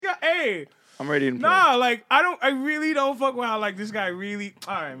hey. I'm ready to play. Nah, like, I really don't fuck with how, like, this guy really.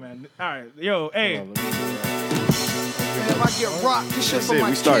 All right, man. All right. Yo, hey. And if I get rocked, this shit for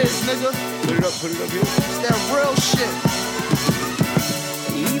my kids, nigga. Put it up here. It's that real shit.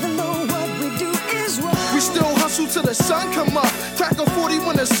 Even though what we do is wrong, We still hustle till the sun come up. Crack a 40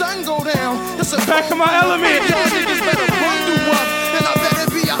 when the sun go down. It's a Back in my element. Y'all niggas better run through up. And I better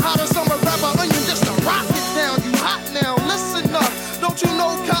be a hotter summer rapper onion just to rock it down. You hot now, listen up. Don't you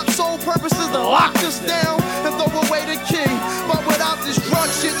know cops' sole purpose is to lock us down and throw away the key? But without this drug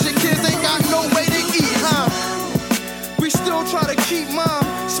shit, your kids ain't got no way to eat, huh? We still try to keep mom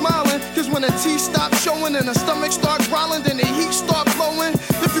smiling, cause when the teeth stop showing and the stomach start growling, then the heat start blowing.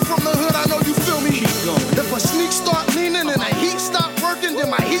 If you from the hood, I know you feel me. If a sneak start leaning and the heat stop working, then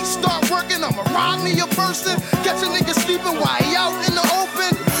my heat start working. I'ma rob me a person, catch a nigga sleeping while he out in the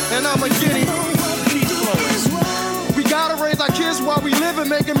open, and I'ma get him. We gotta raise our kids while we live and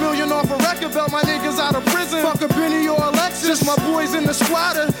make $1 million off a record belt. My niggas out of prison. Fuck a Benny or Alexis. My boys in the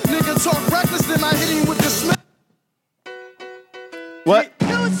squatter. Nigga talk reckless, then I hit him with the smith. What?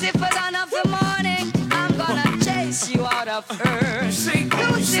 Lucifer, dawn of the morning, I'm gonna chase you out of earth.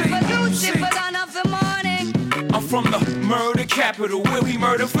 Lucifer, dawn of the morning. I'm from the murder capital, where we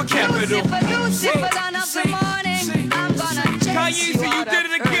murder for capital. Lucifer, dawn of the morning, I'm gonna chase you out of you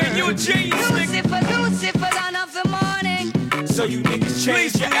did it again, you a genius, nigga. Lucifer, dawn of the morning. So you niggas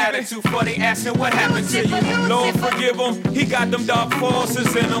change your attitude for they asking what happened to you. Lord forgive him, he got them dark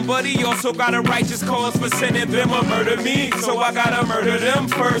forces in him, but he also got a righteous cause for sending them to murder me. So I gotta murder them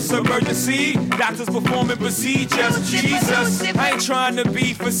first, emergency. Doctors performing procedures, Jesus. I ain't trying to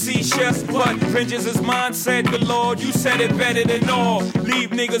be facetious, but vengeance is mine, said the Lord. You said it better than all.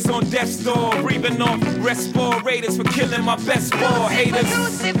 Leave niggas on death's door, breathing off respirators for killing my best ball haters.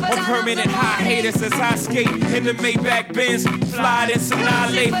 On permanent high haters as I skate in the Maybach Benz. Fly this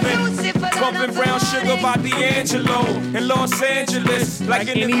annihilation. Bumping brown sugar by D'Angelo in Los Angeles. Like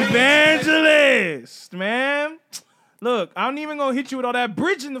An evangelist, man. Look, I'm even gonna hit you with all that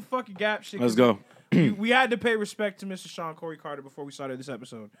bridge in the fucking gap shit. Let's go. We had to pay respect to Mr. Sean Corey Carter before we started this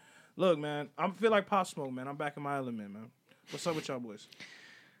episode. Look, man, I feel like Pop Smoke, man. I'm back in my element, man. What's up with y'all boys?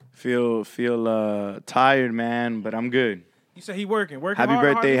 Feel tired, man, but I'm good. You said he working Happy hard,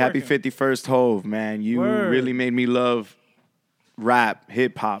 birthday, hard, happy working. 51st Hove, man. You Word. really made me love rap,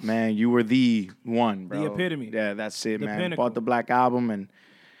 hip hop, man. You were the one, bro. The epitome. Yeah, that's it, The man. pinnacle. Bought the Black Album, and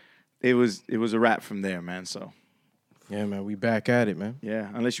it was a wrap from there, man. So Yeah, man, we back at it, man. yeah,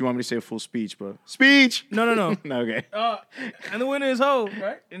 unless you want me to say a full speech, but speech. No. Okay. And the winner is Hov,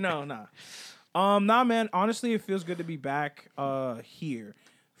 right? No, nah. Nah, man. Honestly, it feels good to be back here.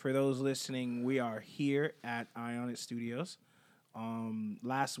 For those listening, we are here at Ionic Studios.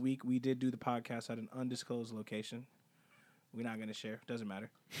 Last week we did do the podcast at an undisclosed location. We're not gonna share. Doesn't matter.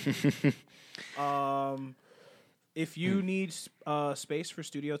 If you need space for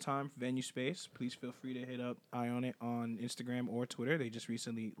studio time, venue space, please feel free to hit up Ionic on Instagram or Twitter. They just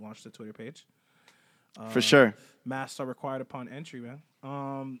recently launched a Twitter page. For sure. Masks are required upon entry, man.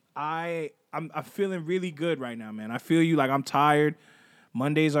 I'm feeling really good right now, man. I feel you. Like, I'm tired.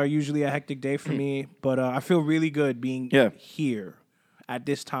 Mondays are usually a hectic day for me, but I feel really good being here at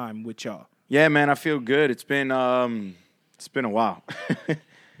this time with y'all. Yeah, man, I feel good. It's been a while.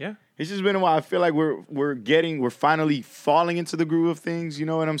 Yeah. It's just been a while. I feel like we're finally falling into the groove of things. You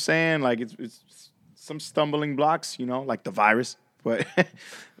know what I'm saying? Like it's some stumbling blocks, you know, like the virus, but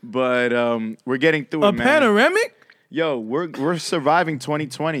we're getting through it, man. A panoramic? Yo, we're surviving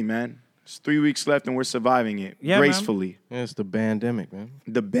 2020, man. There's 3 weeks left and we're surviving it gracefully. Yeah, it's the pandemic, man.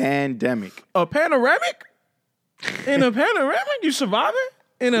 The pandemic. A panoramic? In a panoramic? You surviving?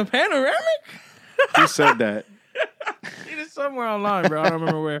 In a panoramic? Who said that? It is somewhere online, bro. I don't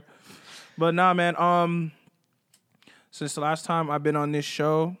remember where. But nah, man. Since the last time I've been on this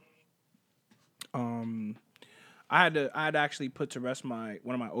show, I had to actually put to rest one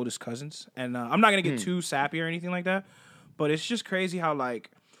of my oldest cousins, and I'm not gonna get too sappy or anything like that. But it's just crazy how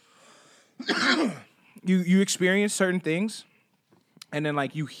like you experience certain things, and then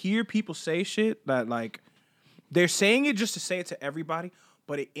like you hear people say shit that like they're saying it just to say it to everybody,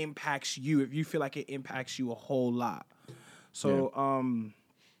 but it impacts you if you feel like it impacts you a whole lot. So,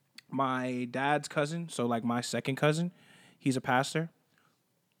 my dad's cousin, so like my second cousin, he's a pastor.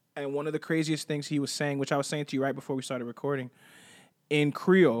 And one of the craziest things he was saying, which I was saying to you right before we started recording, in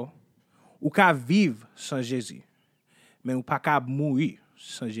Creole, o ka vive sans Jésus, mais o pa ka mourir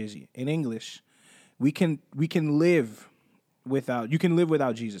sans Jésus. In English, you can live without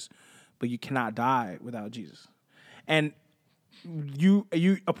Jesus, but you cannot die without Jesus. And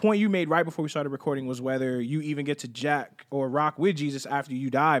a point you made right before we started recording was whether you even get to jack or rock with Jesus after you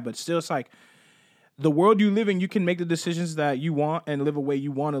die, but still it's like the world you live in, you can make the decisions that you want and live a way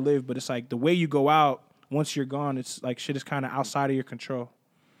you want to live, but it's like the way you go out once you're gone, it's like shit is kind of outside of your control.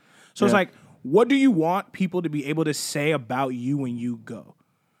 So it's like, what do you want people to be able to say about you when you go?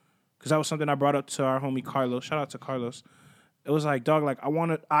 Because that was something I brought up to our homie Carlos. Shout out to Carlos. It was like, dog, like I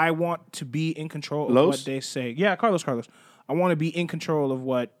want to be in control of what they say. Yeah, Carlos. I want to be in control of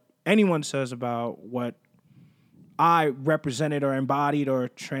what anyone says about what I represented or embodied or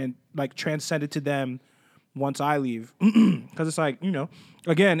transcended to them once I leave. Because it's like,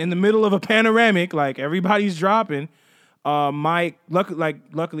 again, in the middle of a panoramic, like everybody's dropping. Mike,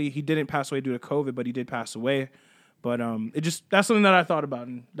 luckily he didn't pass away due to COVID, but he did pass away. But that's something that I thought about,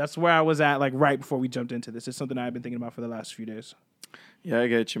 and that's where I was at, like right before we jumped into this. It's something I've been thinking about for the last few days. Yeah, I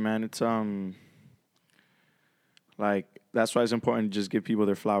get you, man. It's like that's why it's important to just give people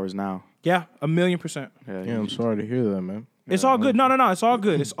their flowers now. Yeah, 1,000,000%. Yeah, I'm sorry to hear that, man. It's all good. No, it's all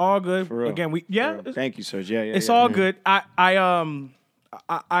good. It's all good. For real. Again, Thank you, Serge. Yeah. It's all good. I don't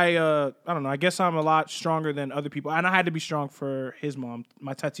know. I guess I'm a lot stronger than other people, and I had to be strong for his mom,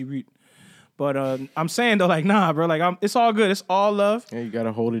 my Tati Reed. But I'm saying though, like, nah, bro, like it's all good. It's all love. Yeah, you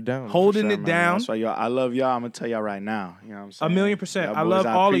gotta hold it down. Holding it down. That's why I love y'all. I'm gonna tell y'all right now. You know what I'm saying? 1,000,000%. Y'all I boys, love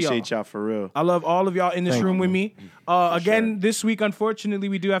all of y'all. I appreciate y'all for real. I love all of y'all in this room with me. Again, this week, unfortunately,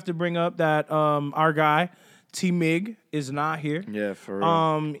 we do have to bring up that our guy T Mig is not here. Yeah, for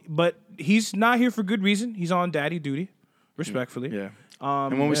real. But he's not here for good reason. He's on daddy duty, respectfully. Yeah.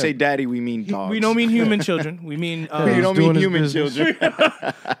 And when we say daddy, we mean dogs. We don't mean human children. We mean we don't mean human children.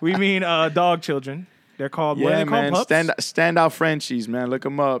 we mean dog children. They're called what? Yeah, They're called man. pups? Stand out Frenchies, man. Look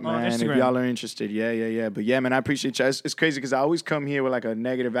them up, man. Instagram. If y'all are interested. Yeah. But yeah, man, I appreciate y'all. It's crazy because I always come here with like a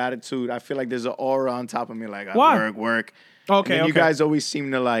negative attitude. I feel like there's an aura on top of me, like Why? work. Okay, and then you guys always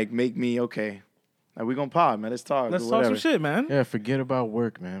seem to like make me okay. Like we gonna pod, man. Let's talk. Let's or talk whatever. some shit, man. Yeah, forget about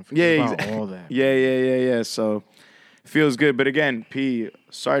work, man. Forget about all that. Yeah. So feels good. But again, P,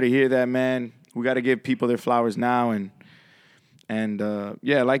 sorry to hear that, man. We got to give people their flowers now, and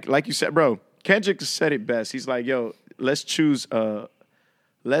yeah, like you said, bro. Kendrick said it best. He's like, yo, let's choose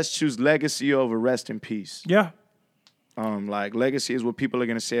legacy over rest in peace. Yeah. Like legacy is what people are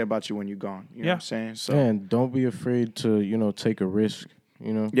gonna say about you when you're gone. You know what I'm saying? So and don't be afraid to take a risk.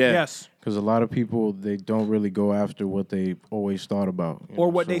 Yeah. Yes. Because a lot of people, they don't really go after what they always thought about.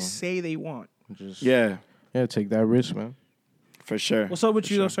 Or what they say they want. Yeah, take that risk, man. For sure. What's up with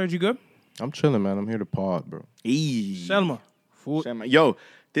you, though, Serge? You good? I'm chilling, man. I'm here to pod, bro. Selma. Yo,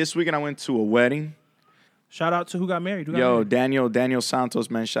 this weekend I went to a wedding. Shout out to who got married. Daniel Santos,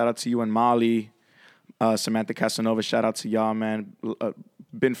 man. Shout out to you and Molly. Samantha Casanova, shout out to y'all, man.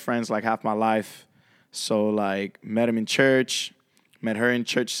 Been friends like half my life. So, like, met him in church. Met her in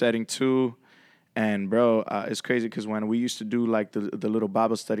church setting, too. And, bro, it's crazy because when we used to do, like, the little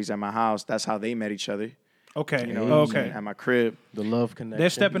Bible studies at my house, that's how they met each other. Okay. You know what I'm saying? At my crib. The love connection. They're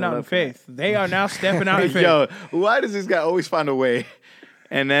stepping out in faith. They are now stepping out in faith. Yo, why does this guy always find a way?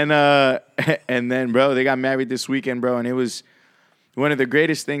 And then, bro, they got married this weekend, bro, and it was one of the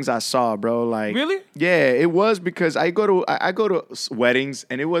greatest things I saw, bro. Like, really? Yeah, it was because I go to weddings,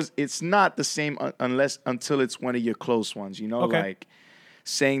 and it's not the same until it's one of your close ones, you know, like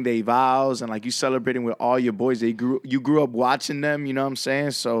saying they vows and like you celebrating with all your boys. You grew up watching them, you know what I'm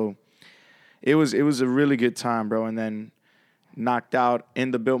saying? So it was a really good time, bro. And then knocked out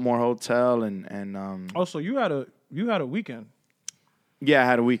in the Biltmore Hotel, and so you had a weekend. Yeah, I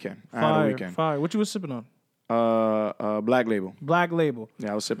had a weekend. Fire. What you was sipping on? Black Label. Black Label.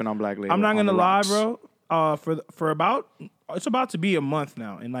 Yeah, I was sipping on Black Label. I'm not gonna lie, bro. It's about to be a month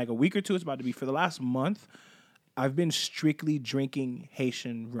now. In like a week or two, it's about to be. For the last month, I've been strictly drinking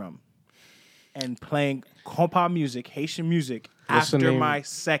Haitian rum and playing compa music, Haitian music, after my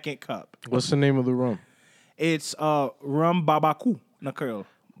second cup. What's the name of the rum? It's rum babaku, Nakirl.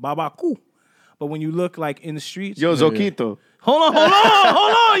 Babaku. But when you look like in the streets, yo, Zoquito. Hold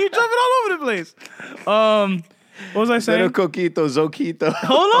on. You jumping all over the place. What was I saying? Zoquito.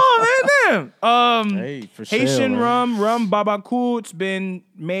 Hold on, man. Hey, for Haitian sale, rum babaku. It's been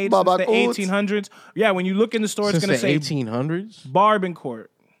made since the 1800s. Yeah, when you look in the store, it's going to say 1800s? Barbancourt.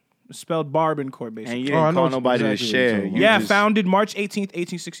 It's spelled Barbancourt, basically. And you didn't call nobody to share. Yeah, founded March 18th,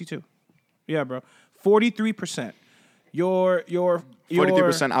 1862. Yeah, bro. 43%. Your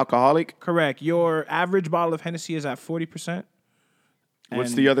 43% alcoholic? Correct. Your average bottle of Hennessy is at 40%.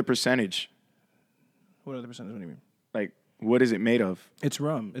 What's the other percentage? What other percentage? What do you mean? Like, what is it made of? It's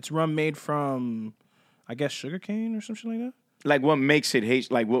rum. It's rum made from, I guess, sugarcane or something like that. Like what makes it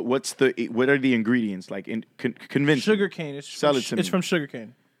Haitian? Like what are the ingredients? Like convince me. Sugarcane. It's Sell from, it to it's me. from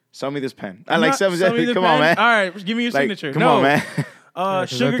sugarcane. Sell me this pen. I like Sell me the come pen? on, man. All right, give me your Like, signature. come no. on, man.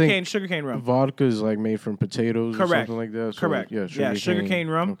 'cause I think Sugarcane rum. Vodka is like made from potatoes or Correct. something like that. So, Correct. Yeah, sugarcane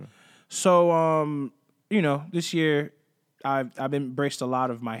rum. Okay. So, this year I've embraced a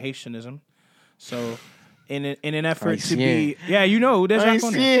lot of my Haitianism. So, in an effort to be, there's Jack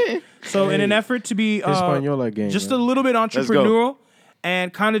on there. So, in an effort to be Hispaniola game, just man. a little bit go. entrepreneurial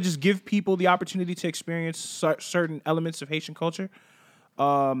and kind of just give people the opportunity to experience certain elements of Haitian culture.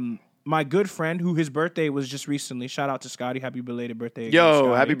 My good friend, who his birthday was just recently, shout out to Scotty, happy belated birthday. again, Yo,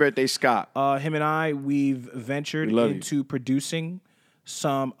 Scotty. happy birthday, Scott. Him and I, we've ventured We love you. into producing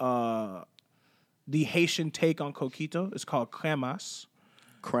some the Haitian take on coquito. It's called cremas.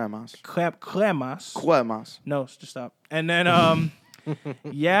 Cremas. Cremas. No, just stop. And then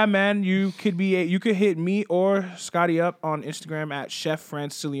yeah, man, you could hit me or Scotty up on Instagram at Chef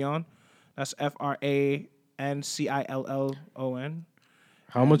Francillon. That's FRANCILLON.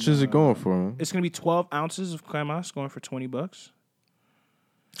 How much is it going for, man? It's gonna be 12 ounces of cremas going for $20.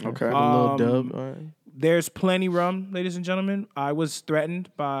 Okay. A little dub. All right. There's plenty rum, ladies and gentlemen. I was threatened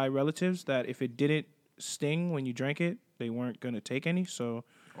by relatives that if it didn't sting when you drank it, they weren't gonna take any. So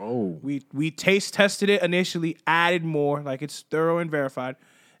we taste tested it initially, added more, like it's thorough and verified.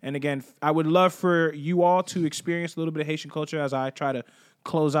 And again, I would love for you all to experience a little bit of Haitian culture as I try to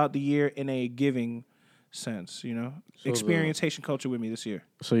close out the year in a giving sense. Experience Haitian culture with me this year.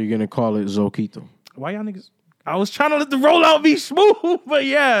 So you're gonna call it Zoquito? Why y'all niggas? I was trying to let the rollout be smooth, but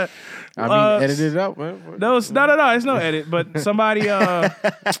yeah. I mean, edit it out, man. No, it's no, it's no edit. But somebody,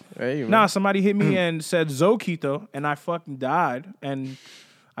 Hey, man. somebody hit me and said Zoquito, and I fucking died. And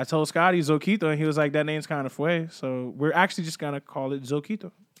I told Scotty Zoquito, and he was like, "That name's kind of fue." So we're actually just gonna call it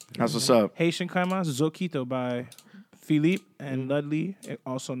Zoquito. That's what's up. Haitian Cremas Zoquito by Philippe and Ludley,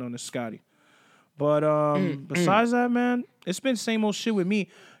 also known as Scotty. But besides that, man, it's been same old shit with me.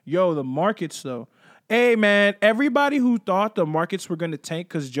 Yo, the markets though. Hey, man, everybody who thought the markets were going to tank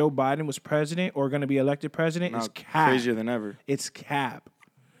because Joe Biden was president or going to be elected president is cap. Crazier than ever. It's cap.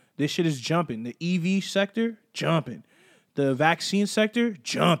 This shit is jumping. The EV sector, jumping. The vaccine sector,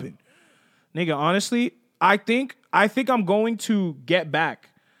 jumping. Nigga, honestly, I think I'm going to get back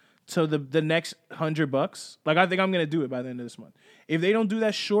to the next $100. Like, I think I'm going to do it by the end of this month. If they don't do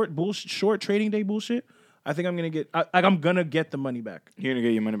that short trading day bullshit, I think I'm gonna get the money back. You're gonna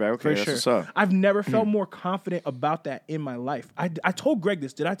get your money back. Okay, For that's sure. what's up. I've never felt more confident about that in my life. I told Greg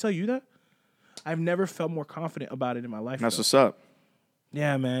this. Did I tell you that? I've never felt more confident about it in my life. That's though. what's up.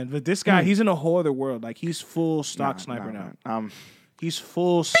 Yeah, man. But this guy, he's in a whole other world. Like, he's full stock sniper now. Man. He's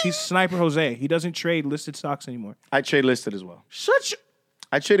Sniper Jose. He doesn't trade listed stocks anymore. I trade listed as well. Shut your...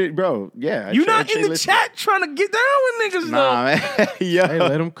 I traded, bro. Yeah. You not in the chat trying to get down with niggas, Nah, man. Yo. Hey,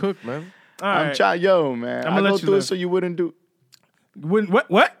 let him cook, man. All I'm right. trying. Yo, man. I'ma I let go you through live. it so you wouldn't do.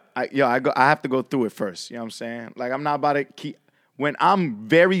 What? I have to go through it first. You know what I'm saying? Like, I'm not about to keep. When I'm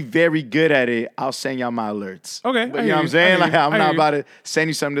very, very good at it, I'll send y'all my alerts. Okay, But I you know hear what I'm you. saying? I Like, hear you. I'm I not hear you. about to send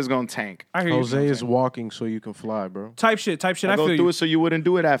you something that's gonna tank. I hear Jose you. is walking so you can fly, bro. Type shit. I I feel go you. through it so you wouldn't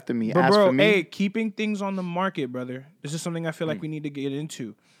do it after me. But Ask bro, for me. hey, keeping things on the market, brother. This is something I feel like we need to get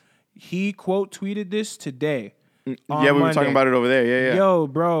into. He quote tweeted this today. Yeah, we were Monday. talking about it over there. Yeah. Yo,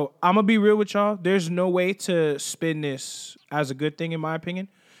 bro, I'm gonna be real with y'all. There's no way to spin this as a good thing, in my opinion.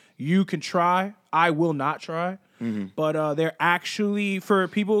 You can try. I will not try. But they're actually, for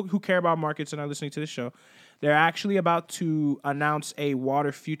people who care about markets and are listening to this show, they're actually about to announce a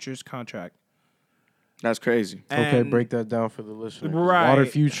water futures contract. That's crazy. Okay, And- break that down for the listener. 'Cause Right. Water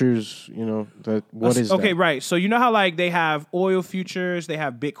futures, what is okay, that? right. So you know how like they have oil futures, they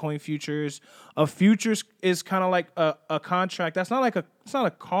have Bitcoin futures. A futures is kind of like a contract. It's not a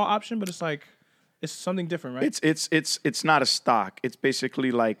call option, but it's something different, right? It's not a stock. It's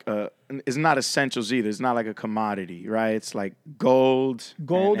basically like it's not essentials either. It's not like a commodity, right? It's like gold.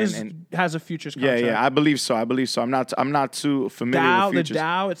 Gold and has a futures yeah, contract. I believe so. I'm not too familiar Dow, with the futures.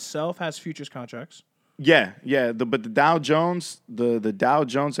 Dow itself has futures contracts. Yeah. But the Dow Jones, the Dow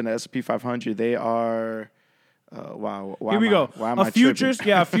Jones and the S&P 500, they are. Wow. Here we go. Why am A I futures,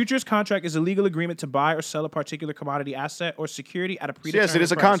 tripping? a futures contract is a legal agreement to buy or sell a particular commodity asset or security at a predetermined Yes, it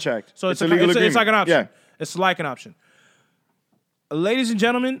is a price. contract. So It's it's a legal it's like an agreement. option. Yeah. It's like an option. Ladies and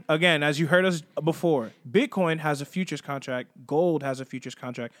gentlemen, again, as you heard us before, Bitcoin has a futures contract. Gold has a futures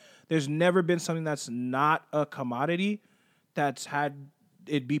contract. There's never been something that's not a commodity that's had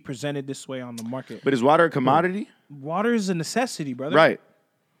it be presented this way on the market. But is water a commodity? Water is a necessity, brother. Right.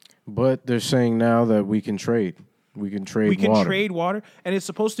 But they're saying now that we can trade. We can trade we can water. trade water, and it's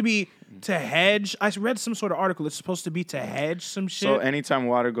supposed to be to hedge. I read some sort of article. It's supposed to be to hedge some shit. So anytime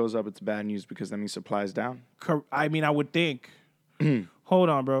water goes up, it's bad news because that means supply is down. I mean, I would think. Hold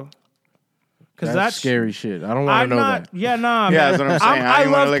on, bro. Because That's scary shit. I don't want I'm to know not. that. Yeah, nah. Yeah, man. that's what I'm saying. I I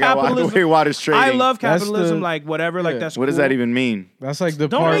didn't wanna love look at capitalism. the way water's trading. I love That's capitalism. the- like whatever. Like that's What does cool. that even mean? That's like the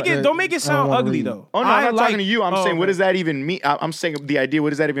Don't part make it. that Don't make it I don't sound wanna ugly read. though. Oh no, I'm not talking to you. I'm saying, what okay. does that even mean? I'm saying the idea. What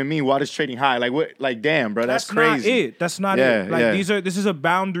does that even mean? Water's trading high. Like what? Like damn, bro, that's crazy. Not it. That's not Yeah, it. Like yeah. this is a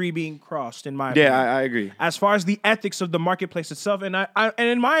boundary being crossed in my opinion. Yeah, I agree. As far as the ethics of the marketplace itself, and and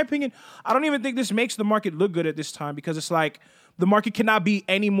in my opinion, I don't even think this makes the market look good at this time because it's like the market cannot be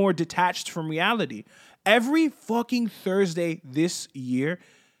any more detached from reality. Every fucking Thursday this year,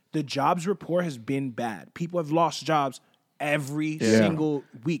 the jobs report has been bad. People have lost jobs every single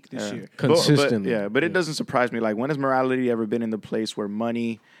week this year. Consistently. But it doesn't surprise me. Like, when has morality ever been in the place where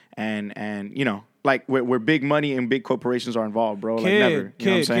money and you know, like where big money and big corporations are involved, bro? Like never. You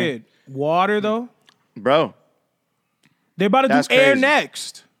know what I'm saying? Water though, Bro, they're about to That's do air crazy.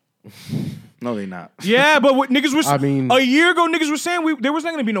 next. no, they not. Yeah, but what niggas was I mean- a year ago, niggas were saying there was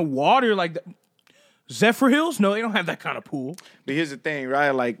not gonna be no water like that. Zephyr Hills? No, they don't have that kind of pool. But here's the thing,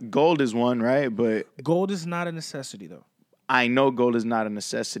 right? Like, gold is one, right? But Gold is not a necessity though. I know gold is not a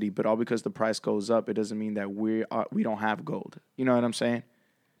necessity, but all because the price goes up, it doesn't mean that we don't have gold. You know what I'm saying?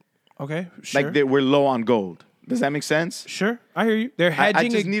 Okay, sure. Like, we're low on gold. Does that make sense? Sure, I hear you. They're I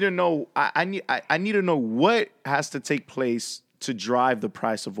hedging. just need to know. I need to know what has to take place to drive the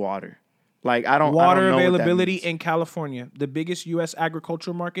price of water. Like, I don't water I don't know what that availability means. in California, the biggest U.S.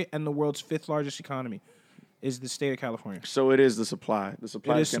 agricultural market and the world's 5th largest economy, is the state of California. So it is the supply. The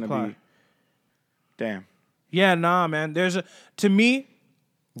supply It is is going to supply. be. Damn. Yeah, nah, man. To me,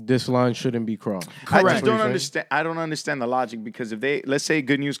 This line shouldn't be crossed. I Correct. just don't understand. I don't understand the logic because if let's say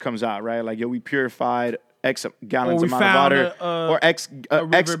good news comes out, right? Like, yo, we purified X gallons Or we amount of found water, or X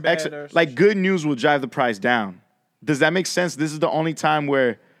riverbed or some like shit. good news will drive the price down. Does that make sense? This is the only time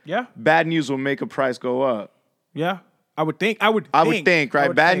where yeah, bad news will make a price go up. yeah. I would think,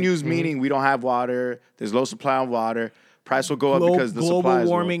 right? Bad news meaning we don't have water. There's low supply of water. Price will go up because the supply global is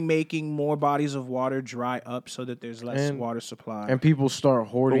low. warming making more bodies of water dry up so that there's less And- water supply. And people start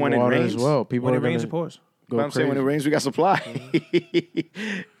hoarding when it water rains- as well. People when are it rains, gonna it pours. go But I'm saying when it crazy. rains, we got supply.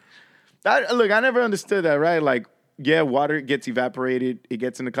 Look, I never understood that, right? Like, yeah, water gets evaporated. It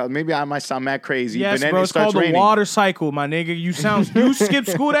gets in the clouds. Maybe I might sound mad crazy, Yes, but then bro. it It's starts called raining. the water cycle, my nigga. You skipped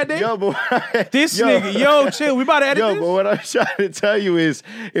school that day? Yo, but This yo, nigga, yo, chill. We about to edit Yo, this? but what I'm trying to tell you is,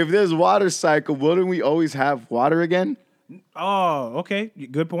 if there's water cycle, wouldn't we always have water again? Oh, okay.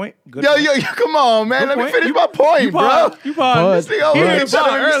 Good point. Good Yo, point. yo, come on, man. Good Let me point. finish my point, You bro. paused. You paused. This nigga over You here hit the trying to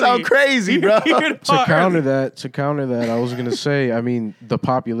part make me sound early. crazy, You bro. hit the To part counter that, I was gonna say, I mean, the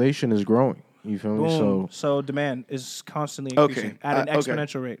population is growing. You feel me? Boom. So So demand is constantly Okay. increasing at an Okay.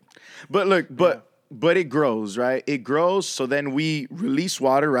 exponential rate. But look, but it grows, right? It grows, so then we release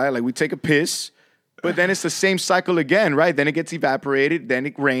water, right? Like we take a piss, but then it's the same cycle again, right? Then it gets evaporated, then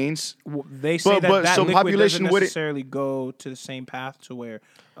it rains. They say But- that so liquid population doesn't wouldn't- necessarily go to the same path to where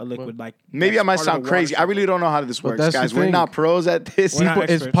a liquid like Maybe I that's might part of sound the water crazy. I cycle. really don't know how this works, that's the guys. We're thing. not pros at this. We're not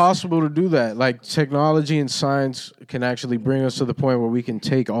it's experts. possible to do that. Like technology and science can actually bring us to the point where we can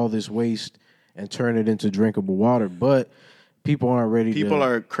take all this waste and turn it into drinkable water. But people aren't ready. People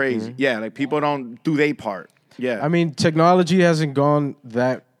are crazy. Yeah, like people don't do their part. Yeah. I mean, technology hasn't gone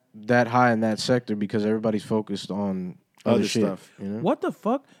that high in that sector because everybody's focused on other shit, stuff. You know? What the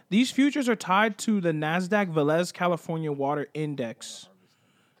fuck? These futures are tied to the NASDAQ Velez California Water Index,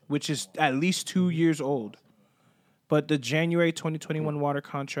 which is at least 2 years old. But the January 2021 water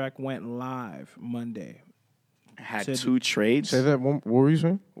contract went live Monday. had said- 2 trades. Say that one. What were you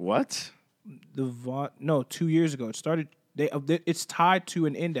saying? What? 2 years ago. It started. It's tied to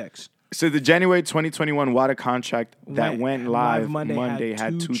an index. So the January 2021 water contract that went live Monday Monday had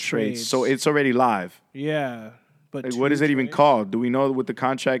had two 2 trades. trades. So it's already live. Yeah, but Like, two what is it even trades? called? Do we know what the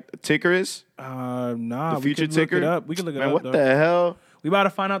contract ticker is? Nah, The we future could ticker? look it up. We could look it Man, up. what though. the hell? We about to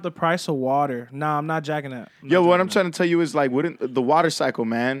find out the price of water. Nah, I'm not jacking that. Yo, what I'm trying to tell you is like, wouldn't the water cycle,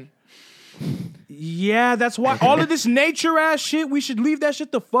 man? Yeah, that's why all of this nature ass shit. We should leave that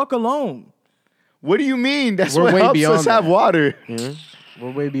shit the fuck alone. What do you mean? That's We're what way helps beyond us have that. water.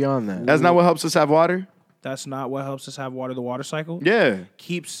 We're way beyond that. That's not what helps us have water? That's not what helps us have water. The water cycle Yeah.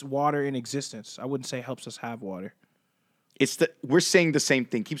 keeps water in existence. I wouldn't say helps us have water. We're saying the same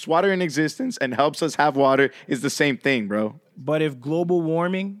thing. Keeps water in existence and helps us have water is the same thing, bro. But if global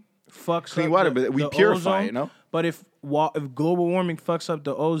warming fucks Clean up water, the, but we the purify ozone, it, no? But if global warming fucks up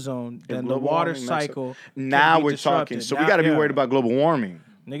the ozone, then the Global water warming messes up. cycle. Now can be we're disrupted. talking. So we Now- got to be yeah. worried about global warming.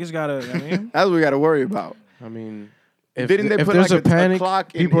 Niggas gotta. I mean, That's what we got to worry about. I mean, if, Didn't they if put there's like a panic,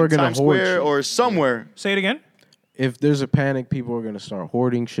 clock people in are gonna Times hoard Square shit. or somewhere? Say it again. If there's a panic, people are gonna start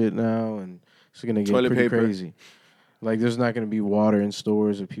hoarding shit now, and it's gonna get Toilet pretty paper. crazy. Like, there's not gonna be water in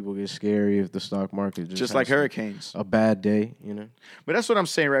stores if people get scary if the stock market just Just has like hurricanes. a bad day, you know. But that's what I'm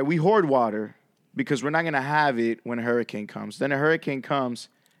saying, right? We hoard water because we're not going to have it when a hurricane comes. Then a hurricane comes,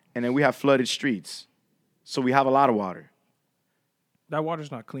 and then we have flooded streets. So we have a lot of water. That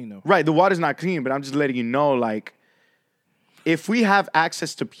water's not clean though. Right, the water's not clean, but I'm just letting you know, like, if we have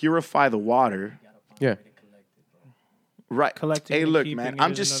access to purify the water, Yeah. right. Collecting Hey, and look, keeping man, it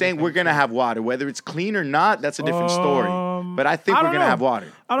I'm is just another saying thing, we're going to too. have water. Whether it's clean or not, that's a different story. But I think I we're don't going to know. have water.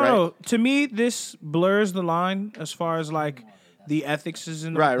 I don't right? know. To me, this blurs the line as far as like the ethics is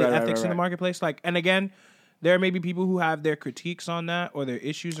in the, Right, the right, right, ethics right, in the right. marketplace. Like, and again, there may be people who have their critiques on that or their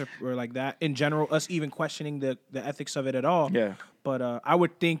issues or like that. In general, us even questioning the ethics of it at all. Yeah. But I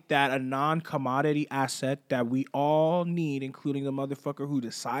would think that a non-commodity asset that we all need, including the motherfucker who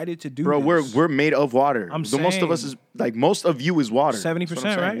decided to do Bro, this. we're made of water. I'm the most of us saying- is like most of you is water. 70%, That's what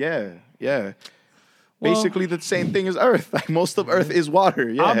I'm saying. right? Yeah, yeah. Well- Basically the same thing as Earth. Like most of Earth is water.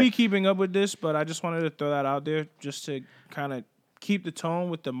 Yeah. I'll be keeping up with this, but I just wanted to throw that out there just to kind of keep the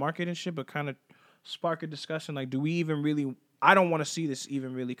tone with the market and shit, but kind of spark a discussion. Like, do we even really? I don't want to see this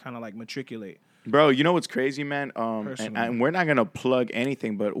even really kind of like matriculate. Bro, you know what's crazy, man? Personally. And we're not gonna plug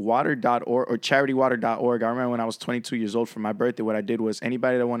anything, but water.org or charitywater.org. I remember when I was 22 years old for my birthday, what I did was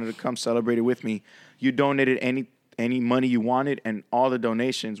anybody that wanted to come celebrate it with me, you donated any money you wanted, and all the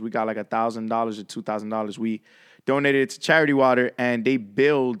donations, we got like $1,000 or $2,000. We donated it to Charity Water, and they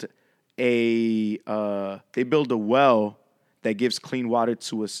build a well that gives clean water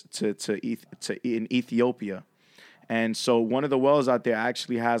to us in Ethiopia. And so one of the wells out there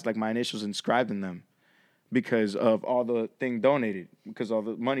actually has like my initials inscribed in them because of all the thing donated, because all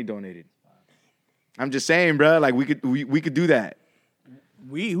the money donated. I'm just saying, bro, like we could do that.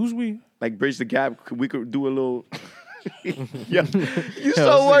 Who's we? Like bridge the gap. We could do a little. Yeah, you this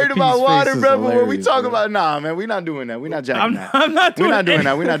so worried nigga about Pete's water, face is bro. But when we hilarious, talk bro. about, nah, man, we're not doing that. We're not jacking that. I'm not doing We're not doing it.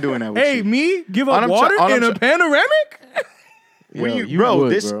 that. We're not doing that. With Hey, you. me give All up I'm water all I'm in a panoramic? When Yo, you, bro,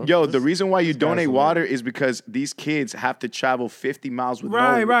 would, this bro. yo, the reason why you guy's donate hilarious. water is because these kids have to travel 50 miles with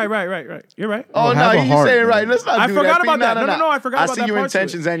Right. no. You're right. Oh Well, no, have a you heart, saying it man. right? Let's not I do forgot that. about that. No, I forgot I about see that your part to it.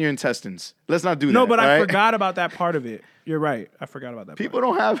 intentions and your intestines. Let's not do that. No, but all I right? forgot about that part of it. You're right. I forgot about that. People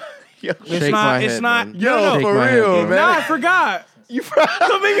part. don't have. Yo, It's Shake not. my It's head, not. man. yo, No, Shake for my head, real, bro. man. Nah, I forgot. You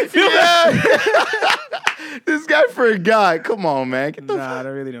Don't make me feel bad. This guy forgot. Come on, man. Get the Nah, I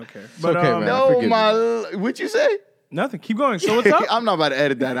really don't care. But okay, man. no, forgive my. What'd you say? nothing. Keep going. So what's up? I'm not about to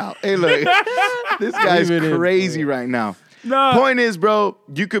edit that out. Hey, look, this guy's Leave it in, crazy bro. right now. No. Point is, bro,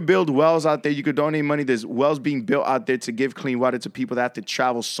 you could build wells out there. You could donate money. There's wells being built out there to give clean water to people that have to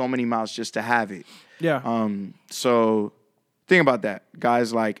travel so many miles just to have it. Yeah. So think about that,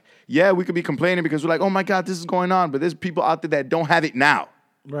 guys. Like, yeah, we could be complaining because we're like, oh my God, this is going on. But there's people out there that don't have it now.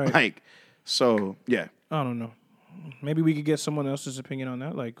 Right. Like, so yeah. I don't know. Maybe we could get someone else's opinion on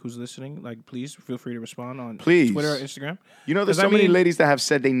that. Like, who's listening? Like, please feel free to respond on Please. Twitter or Instagram. You know, there's 'Cause so I many mean- ladies that have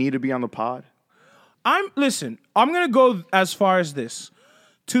said they need to be on the pod. I'm gonna go as far as this.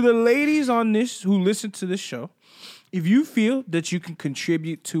 To the ladies on this who listen to this show, if you feel that you can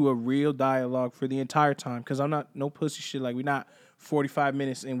contribute to a real dialogue for the entire time, because I'm not no pussy shit, like we're not 45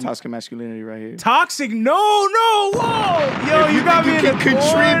 minutes and Toxic masculinity right here. toxic. No, whoa, yo, If you got me think in you a can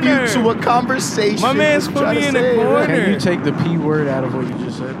contribute corner. to a conversation. My man's what put I'm me trying in to a say, corner. man. Can you take the P word out of what you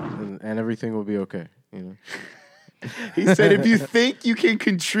just said, and everything will be okay? You know. He said, if you think you can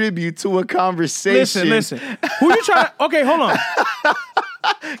contribute to a conversation. Listen. Who you trying to? Okay, hold on.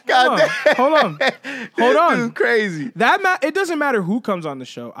 God damn. Hold on. This dude crazy. It doesn't matter who comes on the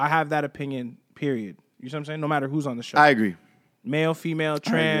show. I have that opinion. Period. You see what I'm saying? No matter who's on the show. I agree. Male, female, I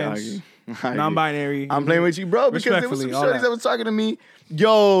trans, agree. non-binary. I'm playing with you, bro, because there was some Respectfully, all shorties that. that was talking to me.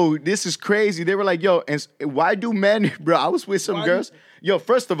 Yo, this is crazy. They were like, yo, and why do men, bro? I was with some girls. Yo,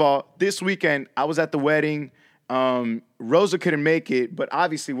 first of all, this weekend, I was at the wedding. Rosa couldn't make it, but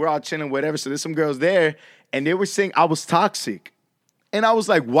obviously we're all chilling, whatever. So there's some girls there, and they were saying I was toxic. And I was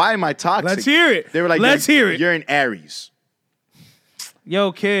like, why am I toxic? Let's hear it. They were like, Let's hear it. You're an Aries.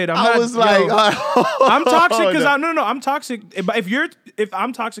 Yo, kid, I was like, I'm toxic because no. I'm toxic. But if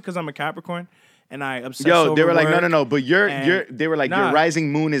I'm toxic because I'm a Capricorn and I obsess Yo, over they were like, work, no. But and- they were like, Nah. your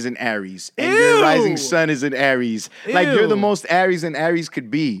rising moon is an Aries, and Ew. your rising sun is an Aries. Like you're the Ew. most Aries an Aries could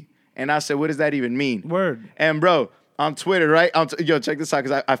be. And I said, what does that even mean? Word. And bro, on Twitter, right? Yo, check this out,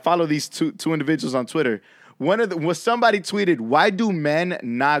 because I follow these two individuals on Twitter. Somebody tweeted, why do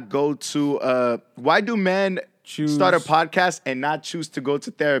men Choose- start a podcast and not choose to go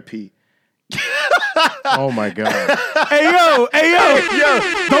to therapy? Oh my god. Hey yo, Yo,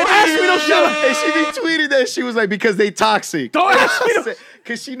 don't ask me no shit. and she be tweeting that she was like, because they toxic. Don't ask me no.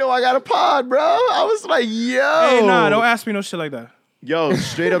 Because she know I got a pod, bro. I was like, yo. Hey, nah, don't ask me no shit like that. Yo,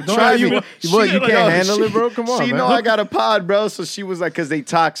 straight up Don't try ask me. me. What, you can't handle it, bro? Come on, She man. know I got a pod, bro. So she was like, because they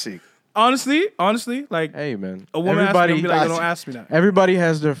toxic. Honestly, like Hey, man. a woman asked me, I'll be like, don't ask me that. Everybody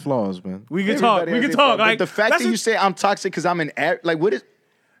has their flaws, man. We can talk. Everybody We has can their talk. fault. But Like the fact that's that you a- say I'm toxic because I'm an like, what is?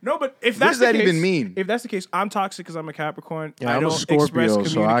 no, but if What that's does that the case, even mean? If that's the case, I'm toxic because I'm a Capricorn. Yeah, I I'm a don't Scorpio,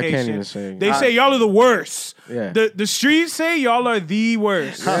 express so I can't communication. even say- They say y'all are the worst. Yeah. The streets say y'all are the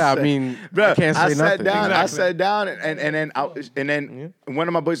worst. Yeah, I mean, Bro, I can't say sat nothing. down. I Exactly. sat down, and then one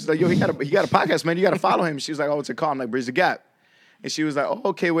of my boys was like, "Yo, he got a podcast, man. You got to follow him." She was like, "Oh, what's it called?" I'm like, "Bridge the Gap," and she was like, "Oh,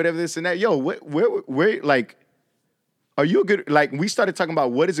 okay, whatever this and that." Yo, where, like, are you a good? Like, we started talking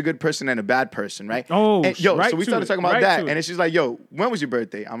about what is a good person and a bad person, right? Oh, and, yo, right so we to started it, talking about right that, to and it. then she's like, "Yo, when was your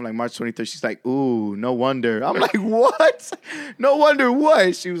birthday?" I'm like, March 23rd. She's like, "Ooh, no wonder." I'm like, "What? No wonder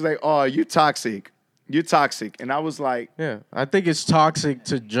what?" She was like, "Oh, you toxic. You're toxic," and I was like, Yeah, I think it's toxic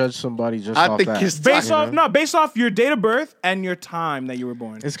to judge somebody just I off think that. it's Based toxic. off based off your date of birth and your time that you were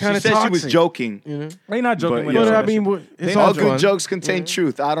born. It's She kind of said toxic. she was joking. You know? They not joking But, when yo, they But say I that mean, shit. it's They all All not good fun. jokes contain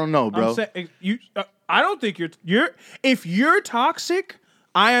truth. I don't know, bro. I'm saying, I don't think you're if you're toxic,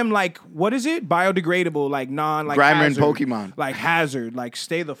 I am like, what is it? Biodegradable, like like Grimer and hazard, Pokemon. like hazard, like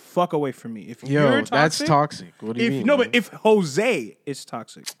stay the fuck away from me. If Yo, you're toxic, that's toxic. What do you If mean? no, man? but if Jose is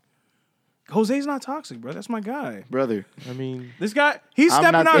toxic, Jose's not toxic, bro. That's my guy. Brother. I mean, This guy, he's I'm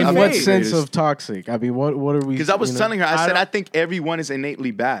stepping not out the- his in I'm what not phase. the sense greatest. of toxic? I mean, what are we? Because I was you know? telling her, I said, don't- I think everyone is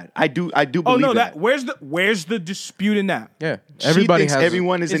innately bad. I do Oh believe no, that. where's the dispute in that? Yeah, She everybody thinks has.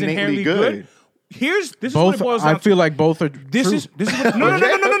 everyone is Is innately inherently good. This is what it both. boils I down feel to. like both are. This true. is what, no.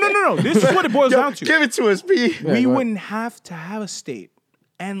 This is what it boils Yo, down to. give it to us, P. We go ahead. wouldn't have to have a state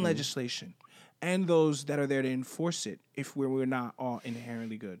and legislation and those that are there to enforce it if we were not all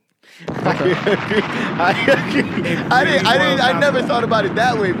inherently good. I never thought about it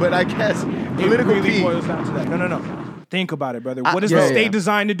that way, but I guess political It really P. boils down to that. No. Think about it, brother. What is yeah, the state yeah.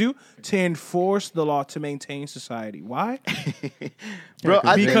 designed to do? To enforce the law to maintain society. Why? Bro,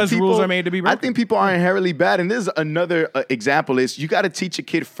 I think Because rules are made to be I broken. think people are inherently bad. And this is another example is you got to teach a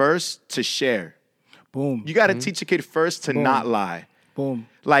kid first to share. Boom. You got to teach a kid first to not lie. Boom.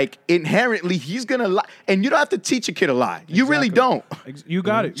 Like inherently, he's going to lie. And you don't have to teach a kid a lie. You really don't. You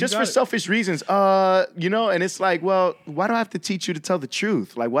got it. Just You for got it. selfish reasons, and it's like, well, why do I have to teach you to tell the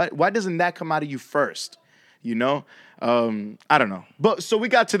truth? Like, why doesn't that come out of you first? You know, I don't know. But so we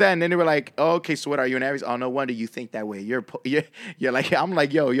got to that, and then they were like, oh, okay, so what are you, an Aries? Oh, no wonder you think that way. You're like, I'm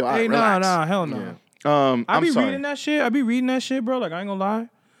like, yo, all Hey, right, relax. nah, hell no. I I be reading that shit. I be reading that shit, bro. Like I ain't gonna lie,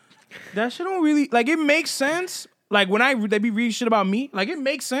 that shit don't really like. It makes sense. Like when they be reading shit about me, like it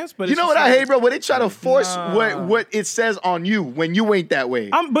makes sense. But You it's know just what I like- hate, bro? When they try to force Nah. what it says on you when you ain't that way.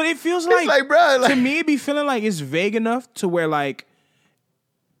 But it feels It's like, bro, like- to me, it be feeling like it's vague enough to where like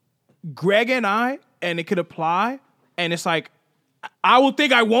Greg and it could apply, and it's like I will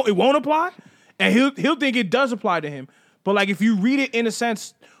think it won't apply, and he'll think it does apply to him. But like if you read it in a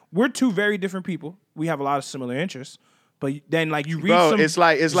sense, we're two very different people. We have a lot of similar interests. But then like you read Bro, some it's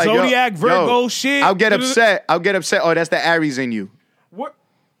like Zodiac, yo, Virgo shit. I'll get upset. Oh, that's the Aries in you. What?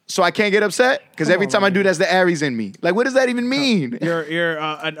 So I can't get upset because every time I do, that's the Aries in me. Like, what does that even mean? You're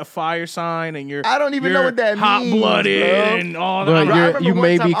a fire sign, and you're I don't even know you're what that means, hot-blooded bro. and all But that. Bro, I you're, remember you one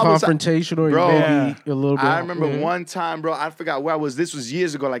may time be I was- confrontational. Bro, you may be a little bit. I remember one time, bro. I forgot where I was. This was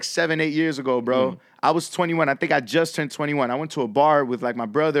years ago, like 7-8 years ago, bro. I was 21. I think I just turned 21. I went to a bar with like my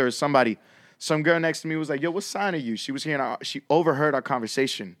brother or somebody. Some girl next to me was like, "Yo, what sign are you?" She was hearing. She overheard our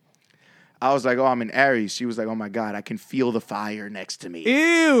conversation. I was like, "Oh, I'm an Aries." She was like, "Oh my God, I can feel the fire next to me."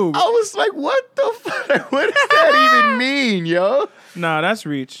 Ew. I was like, "What the fuck? What does that even mean, yo?" Nah, that's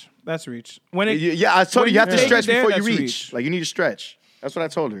reach. That's reach. When it Yeah, I told when her you have to take it stretch there, before you that's reach. Like you need to stretch. That's what I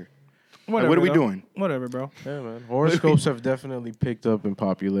told her. whatever, what are we though. doing? Whatever, bro. Yeah, man. Horoscopes have definitely picked up in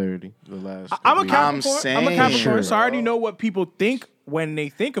popularity the last. I'm a couple years. Capricorn. I'm a saying, Capricorn, so I bro. already know what people think when they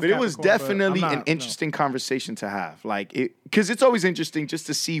think of But it Capricorn. was definitely I'm not- an interesting conversation to have. Like it, because it's always interesting just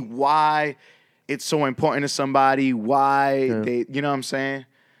to see why it's so important to somebody, why they, you know what I'm saying?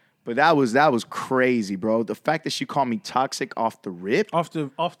 But that was crazy, bro. The fact that she called me toxic off the rip. Off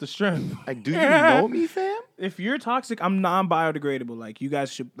the strength. Like, do you know me, fam? If you're toxic, I'm non-biodegradable. Like you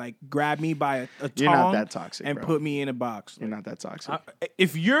guys should like grab me by a tongue You're not that toxic, and bro. put me in a box. You're not that toxic.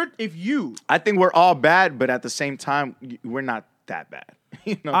 If you, I think we're all bad, but at the same time, we're not that bad.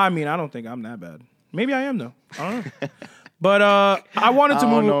 You know? I mean, I don't think I'm that bad. Maybe I am though. I don't know. But I wanted to I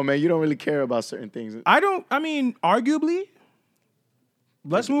move. don't know, man. You don't really care about certain things. I mean, arguably,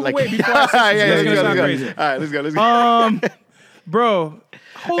 Let's move Like- away before I say yeah, it's gonna sound let's go. crazy. All right, let's go. Bro,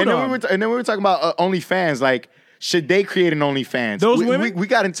 hold and then on. we were talking about OnlyFans. Like, should they create an OnlyFans? Those we, women? We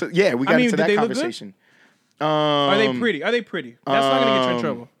got into I mean, into did that they look good? conversation. Are they pretty? Are they pretty? That's not gonna get you in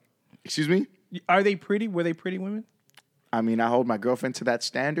trouble. Excuse me. Are they pretty? Were they pretty women? I mean, I hold my girlfriend to that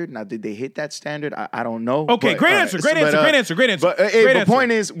standard. Now, did they hit that standard? I don't know. Okay, great answer, great answer. But Great the answer.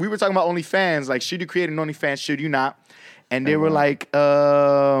 point is, we were talking about OnlyFans. Like, should you create an OnlyFans? Should you not? And they were like,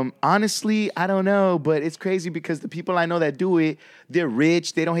 honestly, I don't know. But it's crazy because the people I know that do it, they're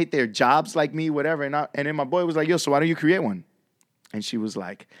rich. They don't hate their jobs like me, whatever. And then my boy was like, yo, so why don't you create one? And she was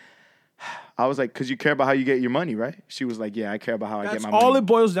like, I was like, because you care about how you get your money, right? She was like, yeah, I care about how I get That's my all money. it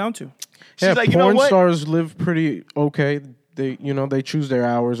boils down to. She's Yeah, like, you know porn what? stars live pretty okay. They they choose their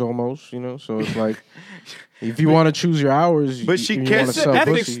hours almost. So it's like if you want to choose your hours, But she you cares- wanna It's an sell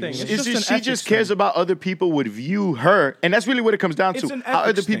ethics pussy, thing. you know? It's just an She ethics just cares thing. about other people would view her, and that's really what it comes down It's to. an How other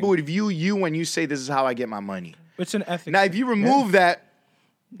ethics people thing. would view you when you say, "This is how I get my money." It's an ethics. Now, if you remove that,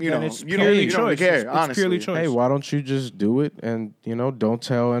 you Then know, it's you don't, purely you don't choice. care. It's honestly, purely choice. Hey, why don't you just do it and don't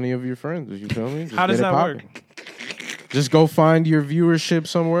tell any of your friends? You feel me? Just How does get it that work? poppin'. Just go find your viewership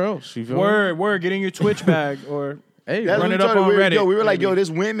somewhere else. You feel me? Word, get in your Twitch bag or Hey, That's Run what it we up told her. on Reddit, We were like, maybe. yo,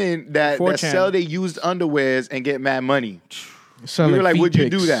 there's women that 4chan. sell their used underwears and get mad money. selling We were like, feet would you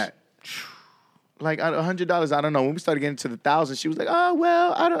do pics. that? Like $100, I don't know. When we started getting to the thousands, she was like, "Oh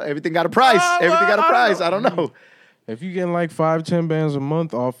well, I don't. Everything got a price. Everything got a price. I don't know." If you getting like 5-10 bands a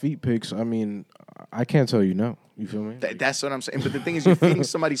month off feet pics, I mean, I can't tell you no. You feel me? That's what I'm saying. But the thing is, you're feeding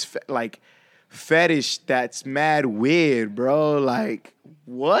somebody's fetish that's mad weird, bro. Like,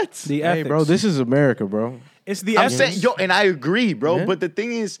 what? the Hey, ethics. bro, this is America, bro. it's the I'm ethics. saying, yo, and I agree, bro. Yeah. But the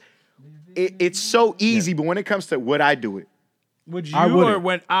thing is, it's so easy. But when it comes to would I do it? Would you I wouldn't. or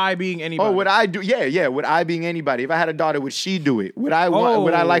when I being anybody? Oh, would I do? Yeah. Would I being anybody? If I had a daughter, would she do it? Would I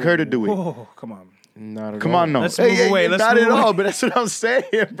like her to do it? Oh, come on. Not at Come all. on, no. Let's move away. Let's not move at all. away. But that's what I'm saying,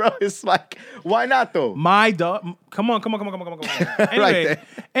 bro. It's like, why not though? My dog. Come on. Anyway,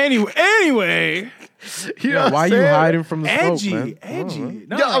 anyway. You know Yeah, what why I'm you saying? hiding from the smoke, Edgy, man? edgy. Come on, man.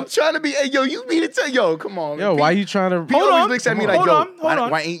 No. Yo, I'm trying to be. Hey, yo, you mean it to yo? Come on. Yo, why you trying to? He always on. looks at me Hold like, yo, on. Hold on.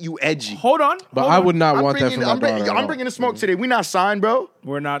 why ain't you edgy? Hold on. But hold I on. would not I'm want that bringing, for my I'm bringing, daughter. I'm bringing the smoke today. We not signed, bro.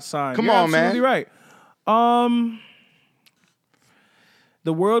 We're not signed. Come You're on, man. absolutely right.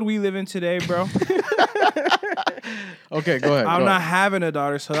 The world we live in today, bro. Okay, go ahead. I'm go not ahead. having a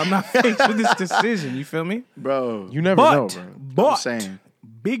daughter, so I'm not faced with this decision. You feel me? Bro, You never know, But, bro. I'm saying.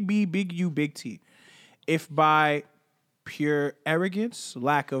 big B, big U, big T. If by pure arrogance,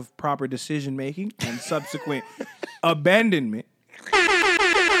 lack of proper decision making, and subsequent abandonment,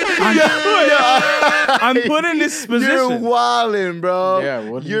 I'm put in this You're position, wildin', bro. Yeah,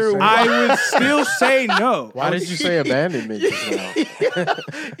 what did you You're say? I would still say no. Why did you say abandonment just now?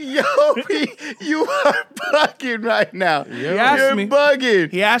 Yo, you are bugging right now. He asked You're me.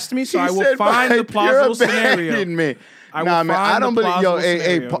 bugging. He asked me, so He I will said find by the plausible pure scenario. abandonment. I Nah, will man, find I don't the believe. Yo, plausible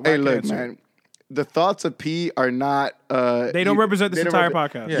hey, scenario, look, answer. man. The thoughts of P are not. They don't represent this they don't entire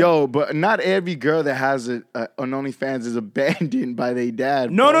repre- podcast. Yo, but not every girl that has an OnlyFans is abandoned by their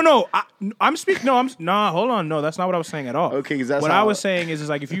dad. No, bro. no, no. I'm speaking. No, hold on. No, that's not what I was saying at all. Okay, 'cause that's what I how- was saying is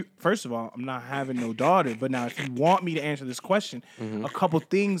like if you first of all, I'm not having no daughter, but now if you want me to answer this question, Mm-hmm. a couple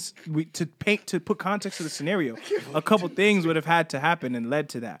things to put context to the scenario, a couple things would have had to happen and led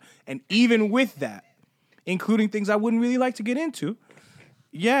to that, and even with that, including things I wouldn't really like to get into.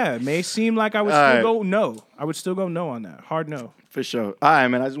 Yeah, it may seem like I would still right. go no. I would still go no on that. Hard no. For sure. All right,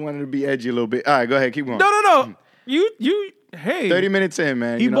 man. I just wanted to be edgy a little bit. All right, go ahead. Keep going. No. You. Hey. 30 minutes in,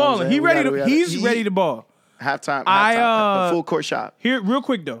 man. He You know what I'm balling. saying? He We ready gotta- to. we He's gotta- ready to ball. Halftime. I, A full court shot. Here, real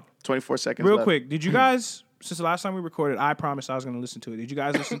quick though. 24 seconds Real left. quick, did you guys, since the last time we recorded, I promised I was going to listen to it. Did you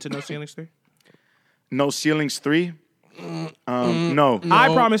guys listen to No Ceilings 3? No Ceilings 3? No.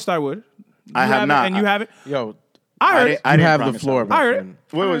 I promised I would. I have haven't, not. And you haven't? Yo, I heard it. I you didn't have the promise floor, that. my I heard friend.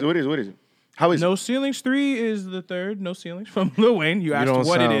 What is it? How is No Ceilings 3 is the third No Ceilings from Lil Wayne. You asked don't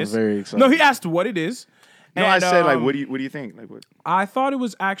what it sound is. very excited. No, he asked what it is. No, I And, said like, what do you think? Like what? I thought it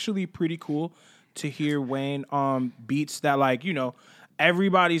was actually pretty cool to hear Wayne beats that like, you know,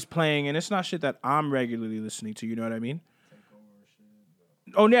 everybody's playing and it's not shit that I'm regularly listening to, you know what I mean?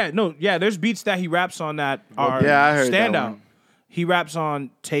 Oh yeah, there's beats that he raps on that are Yeah, I heard that standout. one. He raps on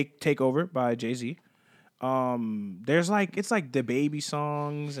Take Over by Jay-Z. There's like it's like the baby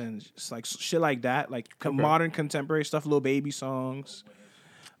songs and just like shit like that, like modern contemporary stuff, Lil Baby songs.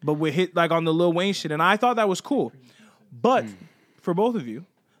 But we hit like on the Lil Wayne shit, and I thought that was cool. But for both of you,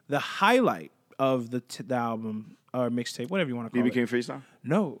 the highlight of the album or mixtape, whatever you want to call BB it, King freestyle?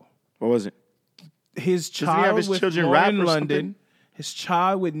 no, What was it? his he have child his with children Lauren rap or London. something? his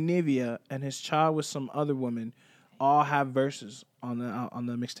child with Nivea, and his child with some other woman all have verses on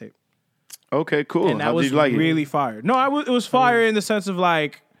the mixtape. Okay, cool. And that How was did you like really fire. No, it was fire in the sense of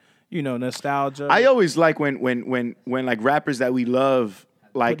like, nostalgia. I always like when like rappers that we love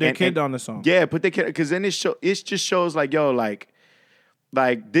like Put their kid on the song. Yeah, put their kid, because then it just shows like, yo, like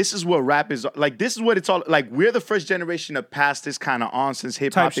this is what rap is like. This is what it's all like. We're the first generation to pass this kind of on, since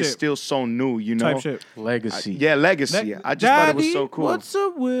hip hop Type is shit. still so new, you know. Type shit. Legacy. Yeah, legacy. I just thought it was so cool. What's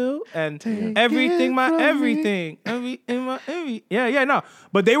a will and everything, my everything, every. Yeah, no.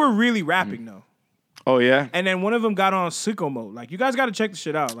 But they were really rapping though. Oh yeah. And then one of them got on sicko mode. Like, you guys got to check the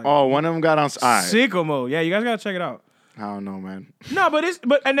shit out. Like, Oh, one of them got on. All right. sicko mode. Yeah, you guys got to check it out. I don't know, man. No,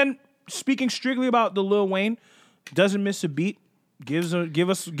 and then speaking strictly about the Lil Wayne, doesn't miss a beat. Gives us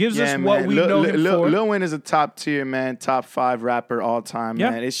what we know him for. Lil Wayne is a top tier, man, top 5 rapper all time, Yeah.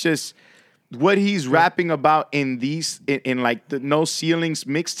 man. It's just what he's rapping about in these in like the No Ceilings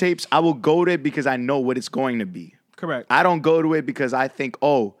mixtapes. I will go to it because I know what it's going to be. Correct. I don't go to it because I think,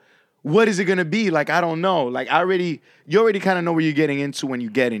 oh, what is it gonna be? Like, I don't know. Like, you already kind of know where you're getting into when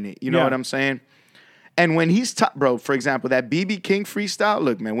you get in it. You know Yeah. what I'm saying? And when he's bro, for example, that BB King freestyle,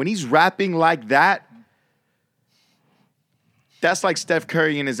 look, man, when he's rapping like that, that's like Steph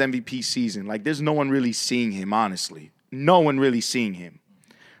Curry in his MVP season. Like, there's no one really seeing him, honestly. No one really seeing him.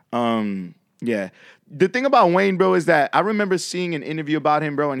 Yeah. The thing about Wayne, bro, is that I remember seeing an interview about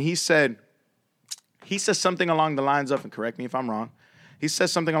him, bro, and he said something along the lines of, and correct me if I'm wrong, he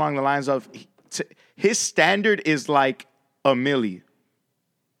says something along the lines of, his standard is like a milli.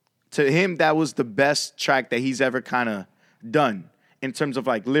 To him, that was the best track that he's ever kind of done in terms of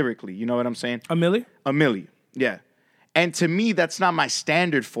like lyrically. You know what I'm saying? A milli? A milli, yeah. And to me, that's not my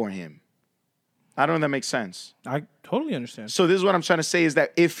standard for him. I don't know if that makes sense. I totally understand. So this is what I'm trying to say is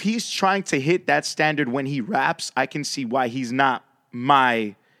that if he's trying to hit that standard when he raps, I can see why he's not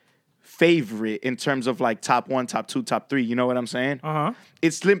my favorite in terms of like top 1, top 2, top 3. You know what I'm saying? Uh-huh.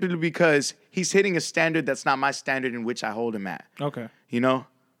 It's simply because he's hitting a standard that's not my standard in which I hold him at. Okay. You know?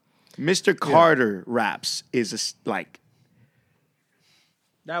 Mr. Carter raps is like...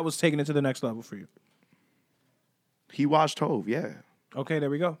 That was taking it to the next level for you. He watched Hove, yeah. Okay, there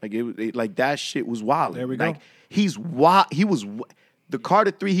we go. Like like that shit was wild. There we go. Like he's wild. He was the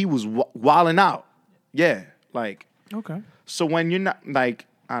Carter 3. He was wilding out. Yeah, like Okay. so when you're not like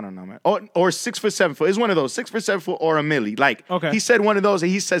I don't know, man. Or 6 foot 7 foot. It's one of those 6 foot 7 foot or a milli. Like Okay. he said one of those,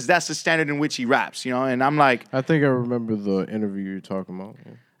 and he says that's the standard in which he raps. You know, and I'm like, I think I remember the interview you're talking about.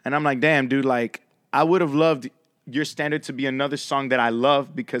 Yeah. damn, dude. Like I would have loved your standard to be another song that I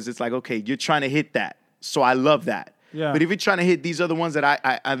love because it's like, okay, you're trying to hit that, so I love that. Yeah. But if you're trying to hit these other ones that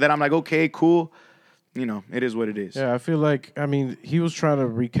that I'm like, okay, cool, you know, it is what it is. Yeah, I feel like he was trying to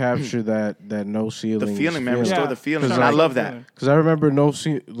recapture that no ceiling. The feeling, man, restore Yeah. the feeling, 'Cause and I like- love that. Because I remember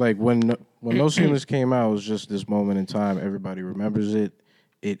when No Ceilings came out, it was just this moment in time. Everybody remembers it.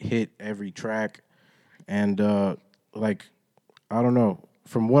 It hit every track, and like I don't know.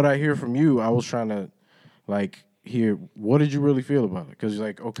 From what I hear from you, I was trying to like hear what did you really feel about it? Because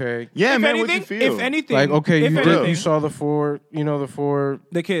like okay, Yeah, If man, anything, what you feel? if anything, like okay, if you anything, saw the four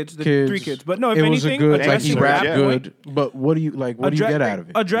the kids, the kids. 3 kids. But no, if it was anything, a good like he addressing rapped that good. point, But what do you like? What do you get out of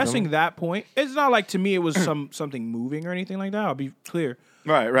it? Addressing you know? that point, it's not like to me it was something moving or anything like that. I'll be clear.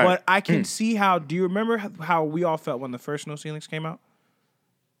 Right. But I can see how. Do you remember how we all felt when the first No Ceilings came out?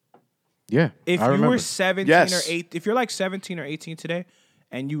 Yeah, If I you remember. were 17 Yes. or 8, if you're like 17 or 18 today,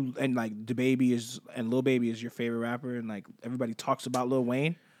 and like the baby is and Lil Baby is your favorite rapper, and like everybody talks about Lil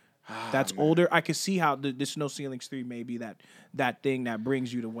Wayne, that's older. I can see how this No Ceilings 3 may be that thing that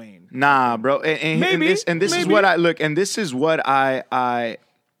brings you to Wayne. Nah, bro. And Maybe, this is maybe. what I look, and this is what I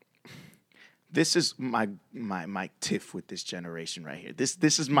this is my tiff with this generation right here. This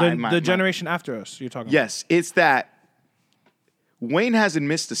is The generation after us, you're talking. Yes, it's that Wayne hasn't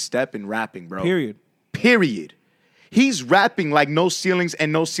missed a step in rapping, bro. about. Period. He's rapping like No Ceilings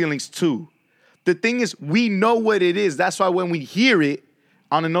and No Ceilings 2. The thing is, we know what it is. That's why when we hear it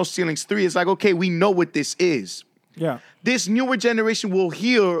on the No Ceilings 3, it's like, okay, we know what this is. Yeah. This newer generation will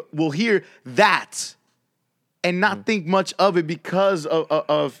hear that and not think much of it because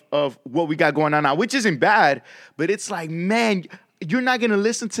of what we got going on now, which isn't bad, but it's like, man, you're not gonna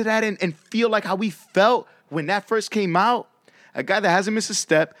listen to that and feel like how we felt when that first came out. A guy that hasn't missed a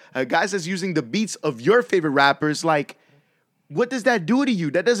step, a guy that's using the beats of your favorite rappers, like, what does that do to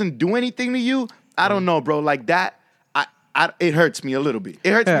you? That doesn't do anything to you? I don't know, bro. Like that, it hurts me a little bit.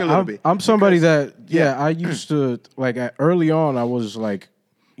 It hurts me a little bit. I'm somebody Because- that I used to like early on. I was like,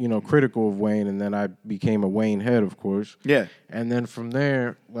 critical of Wayne, and then I became a Wayne head, of course. Yeah. And then from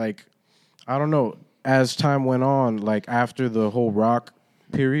there, like, I don't know. as time went on, like after the whole rock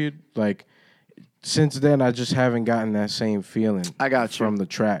period, like since then I just haven't gotten that same feeling. I got you from the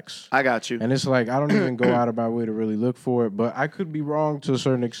tracks. I got you. And it's like I don't even go out of my way to really look for it, but I could be wrong to a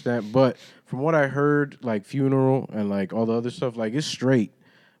certain extent. But from what I heard, like Funeral and like all the other stuff, like it's straight.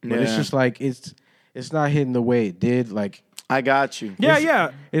 But it's Yeah. just like it's not hitting the way it did. Like I got you.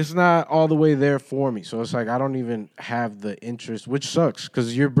 Yeah. it's not all the way there for me. So it's like I don't even have the interest, which sucks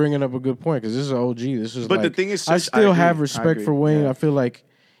because you're bringing up a good point. Because this is an OG. This is. But the like, thing is, I just- still I have agree. respect I agree. for Wayne. Yeah. I feel like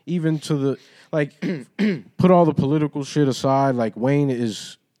even to the like, put all the political shit aside. Like Wayne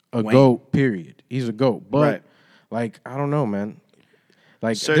is a goat. Period. He's a goat. But Right. like I don't know, man.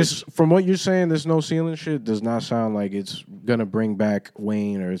 Like Sir, this, from what you're saying, this no ceiling shit does not sound like it's gonna bring back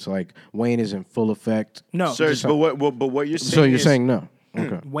Wayne, or it's like Wayne is in full effect. No. Serge, but what you're saying So you're is, saying no?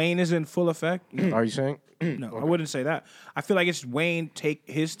 Okay. Wayne is in full effect. Are you saying? No, I wouldn't say that. I feel like it's Wayne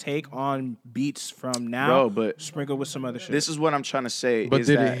his take on beats from now, Bro, but sprinkled with some other shit. this is what I'm trying to say. But is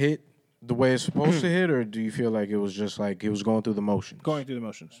did that it hit the way it's supposed to hit, or do you feel like it was just like it was going through the motions? going through the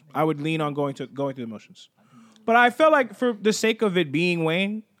motions. I would lean on going through the motions. But I felt like for the sake of it being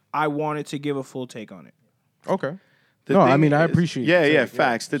Wayne, I wanted to give a full take on it. Okay. The No, I thing mean, I is- appreciate Yeah, the yeah, take,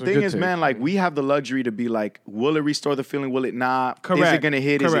 facts. The It's a thing good is, take. man, like we have the luxury to be like, will it restore the feeling? Will it not? Is it Correct. gonna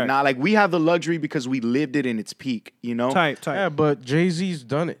hit? Is it Correct. not? Like we have the luxury because we lived it in its peak. You know? Tight. Yeah, but Jay-Z's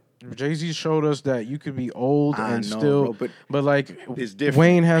done it. Jay-Z showed us that you could be old I and know, still, bro, but like it's different.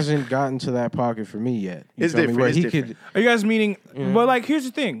 Wayne hasn't gotten to that pocket for me yet. You It's feel me? different, Where it's he different. could, Are you guys meaning? But like, here's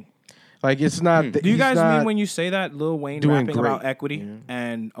the thing. like, it's not. Do you guys mean when you say that Lil Wayne doing rapping about great, equity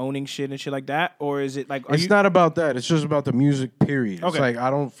and owning shit and shit like that, or is it like? Are It's you, not about that. It's just about the music. Period. Okay. It's like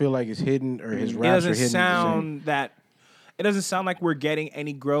I don't feel like it's hidden or his It raps are doesn't hidden. sound that. It doesn't sound like we're getting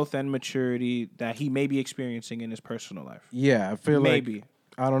any growth and maturity that he may be experiencing in his personal life. Yeah, I feel Maybe. like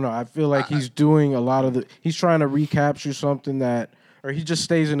I don't know. I feel like he's doing a lot of the. He's trying to recapture something that, or he just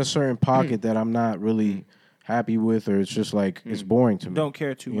stays in a certain pocket that I'm not really happy with, or it's just like it's boring to me. Don't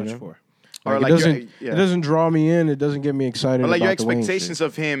care too much know? for. Or Like, like it doesn't. yeah. It doesn't draw me in. It doesn't get me excited. Or like your about the Wayne expectations shit.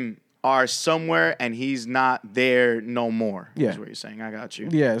 of him are somewhere and he's not there no more. Yeah. Is what you're saying. I got you.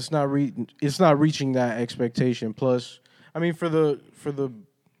 Yeah, it's not reaching that expectation. Plus, I mean, for the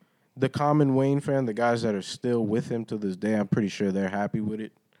common Wayne fan, the guys that are still with him to this day, I'm pretty sure they're happy with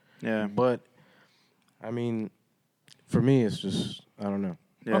it. Yeah. But I mean, for me, it's just I don't know.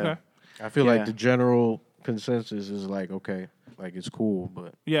 Yeah. Okay. I feel Yeah. like the general consensus is like, okay, like it's cool,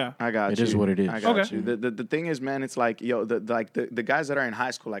 but Yeah. I got It you. is what it is. I got Okay. you. The thing is, man, it's like, yo, the guys that are in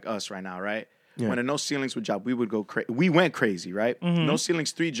high school like us right now, right? Yeah. When the No Ceilings would drop, we would go crazy. We went crazy, right? Mm-hmm. No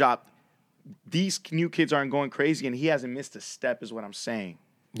Ceilings 3 dropped. These new kids aren't going crazy, and he hasn't missed a step, is what I'm saying.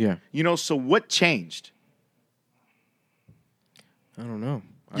 yeah, You know, so what changed? I don't know.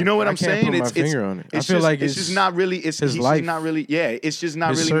 You know what I I'm can't saying? Put my finger on it. It's I feel just, like it's just not really. It's his he's life. just not really. Yeah, it's just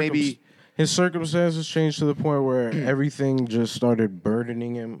not really. Maybe his circumstances changed to the point where everything just started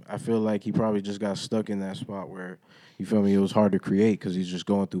burdening him. I feel like he probably just got stuck in that spot where you feel me. It was hard to create because he's just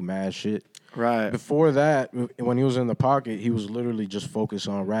going through mad shit. right. Before that, when he was in the pocket, he was literally just focused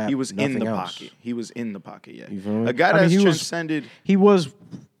on rap. He was in nothing the else. pocket. He was in the pocket. Yeah, You feel me? a guy I mean, that's he was- transcended. He was,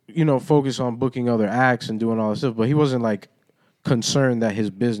 focused on booking other acts and doing all this stuff, but he wasn't like concerned that his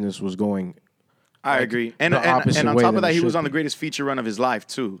business was going. I like, agree. And, the and, opposite and on way top than of that, it he was should on the be. greatest feature run of his life,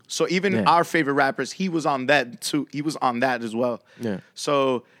 too. So even Yeah. our favorite rappers, he was on that, too. He was on that as well. Yeah.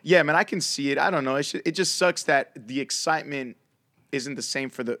 So, yeah, man, I can see it. I don't know. It just sucks that the excitement isn't the same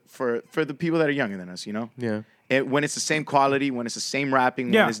for the people that are younger than us, you know? Yeah. When it's the same quality, when it's the same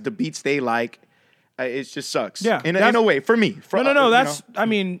rapping, Yeah. when it's the beats they like, it just sucks. Yeah, In that's- a way, for me. For, No. you That's. know? I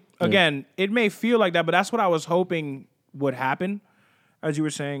mean, again, it may feel like that, but that's what I was hoping would happen. As you were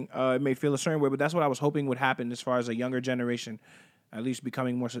saying, it may feel a certain way, but that's what I was hoping would happen as far as a younger generation, at least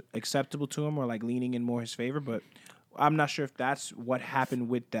becoming more acceptable to him or like leaning in more his favor. But I'm not sure if that's what happened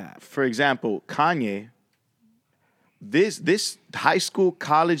with that. For example, Kanye, this high school,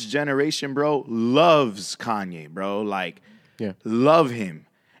 college generation, bro, loves Kanye, bro. Like, Yeah. love him.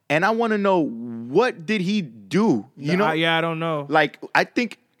 And I want to know, what did he do? You know? I don't know. Like, I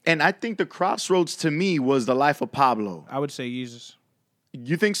think the crossroads to me was the life of Pablo. I would say Jesus.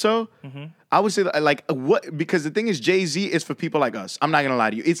 You think so? Mm-hmm. I would say that, like, what? Because the thing is, Jay-Z is for people like us. I'm not gonna lie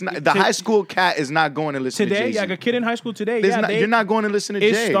to you. It's not the high school cat is not going to listen to Today, Jay-Z. like a kid in high school today, There's you're not going to listen to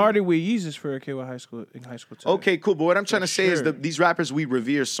It Jay. started with Yeezus for a kid in high school today. Okay, cool. But what I'm trying to say is sure. that these rappers we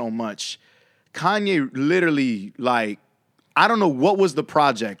revere so much, Kanye literally like I don't know what was the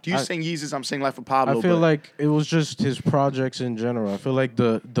project. You saying Yeezus, I'm saying Life of Pablo. I feel like it was just his projects in general. I feel like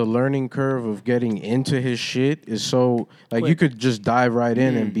the learning curve of getting into his shit is so like you could just dive right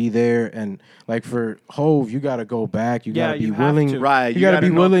in and be there. And like for Hove, you got to go back. You got to be willing. Right. You got to be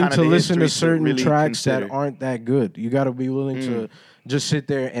know willing kinda to the listen to history certain really tracks consider. that aren't that good. You got to be willing to just sit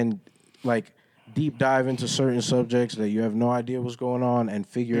there and like deep dive into certain subjects that you have no idea what's going on and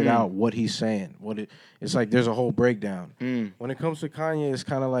figure it out what he's saying. It's like there's a whole breakdown. When it comes to Kanye, it's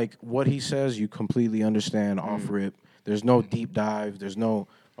kind of like what he says you completely understand off rip. There's no deep dive. There's no,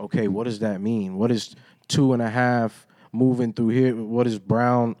 okay, what does that mean? What is 2.5 moving through here? What is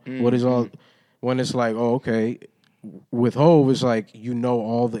brown? What is all? When it's like, oh, okay. With Hove, it's like you know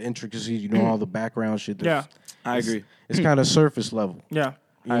all the intricacies, you know all the background shit. Yeah. I agree. It's kind of surface level. Yeah.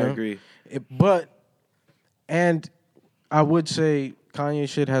 You I know? agree. And I would say Kanye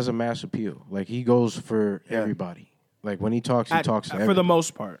shit has a mass appeal. Like he goes for everybody. Like when he talks to For everybody. the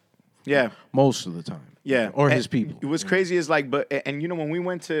most part. Yeah. Most of the time. Yeah, Or and his people. What's crazy is like, and you know when we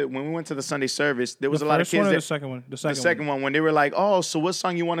went to the Sunday service, there was The a lot of first kids. one or that, the second one? The second one when they were like, "Oh, so what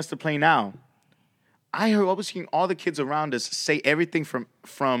song you want us to play now?" I was hearing all the kids around us say everything from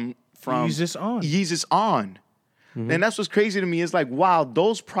Yeezus on. And that's what's crazy to me. Is like, wow,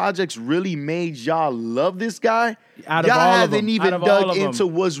 those projects really made y'all love this guy. Out of y'all all of haven't them. even Out of all dug of them. into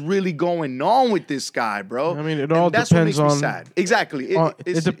what's really going on with this guy, bro. I mean, it And all that's what depends makes me on sad. Exactly.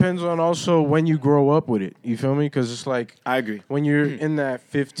 It depends on also when you grow up with it. You feel me? Because it's like I agree. when you're in that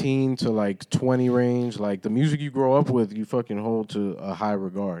 15 to like 20 range, like the music you grow up with, you fucking hold to a high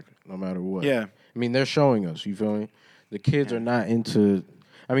regard, no matter what. Yeah. I mean, they're showing us. You feel me? The kids are not into.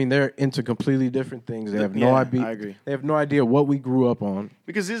 I mean, they're into completely different things. They have no idea. I agree. They have no idea what we grew up on.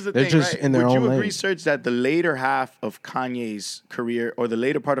 Because this is the They're thing, just right? in their Would own you agree, lane. Serge, that the later half of Kanye's career or the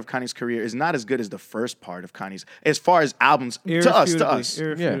later part of Kanye's career is not as good as the first part of Kanye's, as far as albums to us.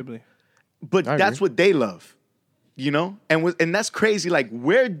 Irrefutably. But I that's agree. what they love, you know. And that's crazy. Like,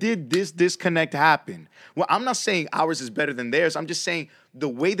 where did this disconnect happen? Well, I'm not saying ours is better than theirs. I'm just saying the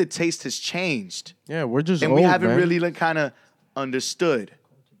way the taste has changed, Yeah, we're just and old, we haven't man. really like kind of understood.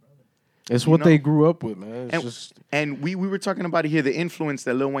 It's what know? they grew up with, man. It's And, just and we were talking about it here, the influence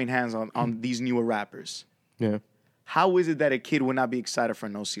that Lil Wayne has on these newer rappers. yeah. How is it that a kid would not be excited for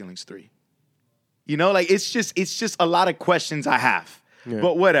No Ceilings 3? You know, like it's just a lot of questions I have. Yeah.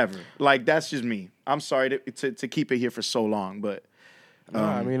 But whatever. Like that's just me. I'm sorry to keep it here for so long, but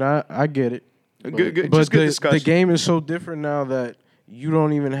I mean, I get it. good But just good the discussion. game is so different now that you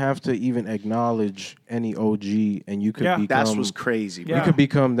don't even have to even acknowledge any OG, and you could Yeah. become. That's what's crazy. Bro. Yeah. You could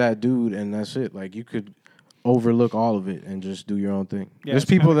become that dude, and that's it. Like you could overlook all of it and just do your own thing. Yeah, There's it's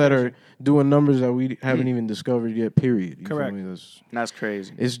people kinda that crazy. are doing numbers that we haven't even discovered yet. Period. You feel Correct. me? That's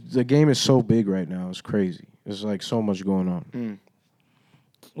crazy. The game is so big right now. It's crazy. There's like so much going on.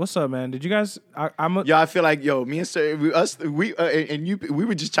 What's up, man? Did you guys? Yo, I feel like me and Sir, we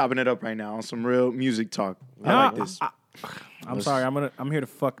were just chopping it up right now on some real music talk. I like this. I'm sorry. I'm here to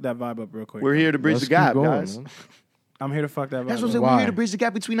fuck that vibe up real quick. We're here to bridge Let's the gap, keep going, guys. man. I'm here to fuck that vibe That's what I'm up. saying. Why? We're here to bridge the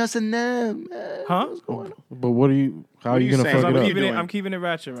gap between us and them. Huh? But what are you? How are you you gonna saying? fuck What it are up? you doing? I'm keeping it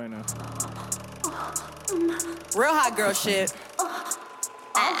ratchet right now. Real hot girl shit.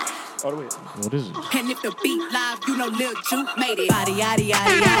 What is it? And if the beat live, you know Lil Juke made it. Yada yada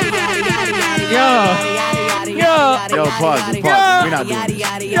yada yada yada yada yada. Yo, pause it. We're not doing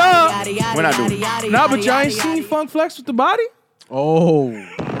this. We're not doing this. Nah, but y'all ain't seen Funk Flex with the body? Oh.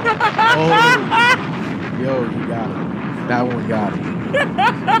 Yo, you got it. That one got it.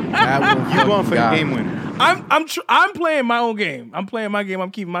 That one. You going for the got game it. winner. I'm playing my own game. I'm playing my game.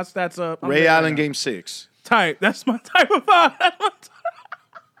 I'm keeping my stats up. I'm Ray ready Allen right now. game 6. Type. That's my type of vibe. That's my type.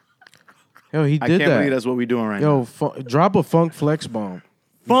 Yo, he I did can't that. believe that's what we're doing right Yo, now. drop a Funk Flex bomb.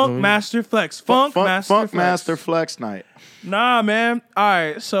 Funk Master Flex. Funk Master Flex. Master Flex night. Nah, man. All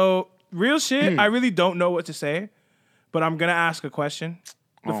right. So, real shit, I really don't know what to say, but I'm going to ask a question.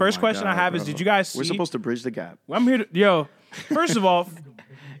 The Oh first my question I God, have is, bro. did you guys see? We're supposed to bridge the gap. I'm here to, first of all,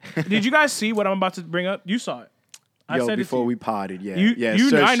 did you guys see what I'm about to bring up? You saw it. I Yo, said it to before you. we potted, yeah. You, yeah,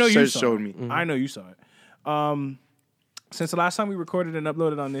 you Serge, I know you Serge saw showed it. me. I know you saw it. Since the last time we recorded and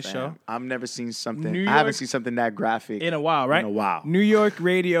uploaded on this show, Damn, I've never seen something. New I haven't York- seen something that graphic in a while, right? In a while. New York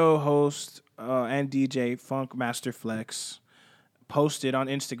radio host and DJ Funk Master Flex posted on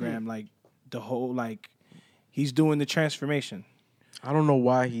Instagram like the whole he's doing the transformation. I don't know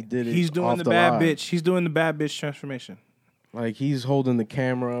why he did it. He's doing off the bad live. bitch. He's doing the bad bitch transformation. Like he's holding the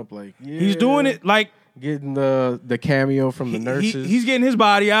camera up. Like He's doing it like getting the cameo from the nurses. he's getting his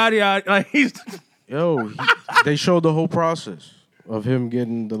body out. Like he's Yo, they showed the whole process of him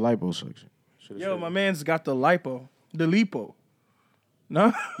getting the liposuction. my man's got the lipo. The lipo.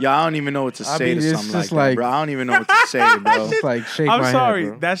 No? Yeah, I don't even know what to say mean, to it's something like just that, like- bro. I don't even know what to say, bro. It's like shake I'm my sorry. head,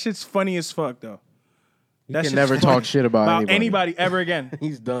 bro. That shit's funny as fuck, though. He That can shit's never funny. talk shit about anybody ever again.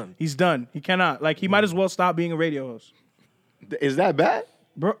 He's done. He's done. He cannot. Like, he might as well stop being a radio host. Is that bad?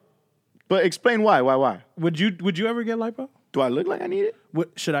 Bro, But explain why. Why? would you ever get lipo? Do I look like I need it?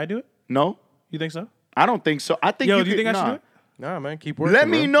 Should I do it? No, You think so? I don't think so. I think Yo, you do you could- think I should nah. do it? Nah, man, keep working. Let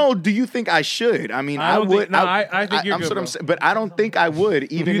me bro. know. Do you think I should? I mean, I I don't would. think- no, I think you're I'm good, sort of bro. saying, but I don't think I would.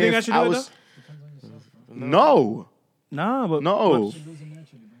 Even you think if I should do it, was. No, Nah, but no.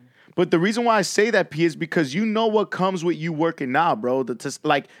 But the reason why I say that, P, is because you know what comes with you working now, bro.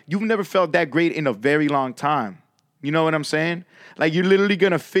 Like, you've never felt that great in a very long time. You know what I'm saying? Like, you're literally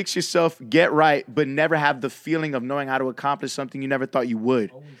going to fix yourself, get right, but never have the feeling of knowing how to accomplish something you never thought you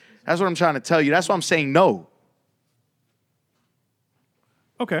would. That's what I'm trying to tell you. That's why I'm saying no.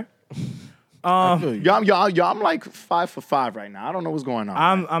 Okay. I'm like 5 for 5 right now. I don't know what's going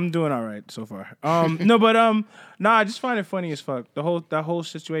on. I'm doing all right so far. No, but I just find it funny as fuck. That whole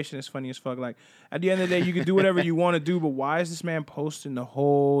situation is funny as fuck. Like, at the end of the day, you can do whatever you want to do, but why is this man posting the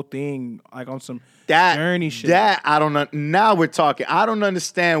whole thing like on some journey shit? That I don't know. Now we're talking. I don't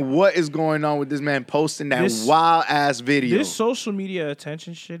understand what is going on with this man posting that wild ass video. This social media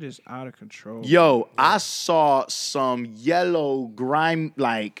attention shit is out of control. Yo, I saw some yellow grime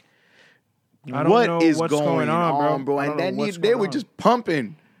like. I don't What know is what's going on, bro? I don't And know then what's they going were on. just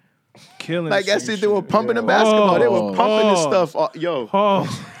pumping. Killing. Like I this said, shit. they were pumping the basketball. They were pumping this stuff. Yo,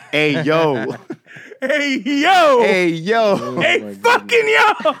 Oh, hey, yo, hey yo, hey, yo. hey fucking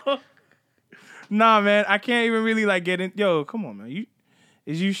yo. Nah, man, I can't even really like get in. Yo, come on, man.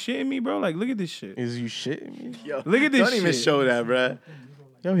 Is you shitting me, bro? Like, look at this shit. Is you shitting me? Yo, Look at this Don't even shit. show that, bro.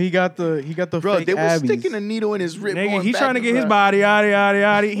 Yo, he got the Bro, fake they were abbies. sticking a needle in his rib. Nigga, going he back trying to and get his forth. body,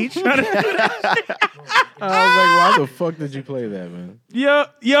 yaddy. He trying to. I was like, why the fuck did you play that, man?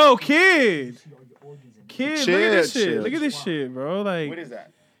 Yo, kid, look at this Chill, shit. chill. Look at this shit, bro. Like, What is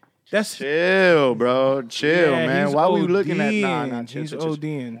that? that's Chill, bro. Chill, yeah, man. he's Why were you looking at? ODing. Nah, chill, He's chill, chill.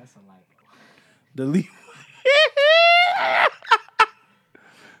 ODing. Delete.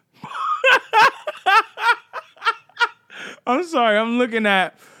 I'm sorry. I'm looking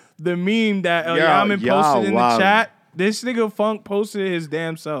at the meme that El Yamin y'all posted in the wildin'. chat. This nigga Funk posted it his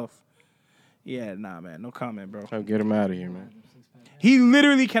damn self. Yeah, nah, man. No comment, bro. Oh, get him out of here, man. He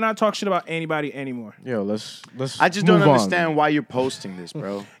literally cannot talk shit about anybody anymore. Yo, let's. I just don't move on. understand why you're posting this,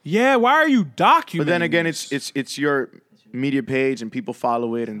 bro. Yeah, why are you documenting? But then again, this? it's your media page and people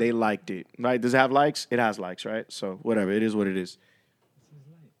follow it and they liked it, right? Does it have likes? It has likes, right? So whatever, it is what it is.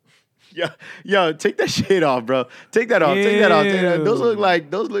 Yo, take that shit off, bro. Take that off. Take that off. Take that. Those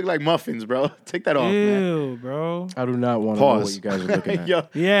look like muffins, bro. Take that off, man. Ew, bro. I do not want to know what Pause. you guys are looking at. Yo,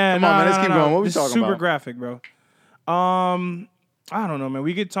 Yeah, come on, man. Let's keep going. What we This is talking super about? graphic, bro. I don't know, man.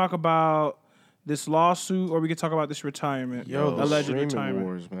 We could talk about this lawsuit, or we could talk about this retirement. Yo, the alleged streaming retirement.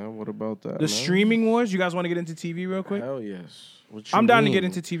 wars, man. What about that? The man? streaming wars. You guys want to get into TV real quick? Hell yes. What I'm you down to mean? get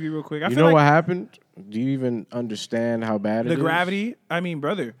into TV real quick. I You feel know like what happened? Do you even understand how bad it the is? gravity. I mean,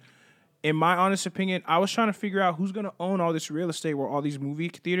 brother. In my honest opinion, I was trying to figure out who's gonna own all this real estate where all these movie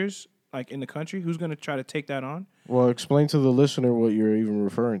theaters, like in the country, who's gonna try to take that on? Well, explain to the listener what you're even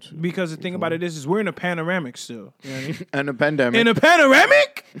referring to. Because the thing about it is we're in a panoramic still. You know what I mean? And the pandemic. In a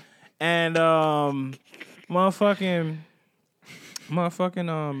panoramic, and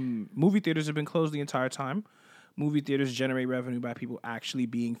motherfucking movie theaters have been closed the entire time. Movie theaters generate revenue by people actually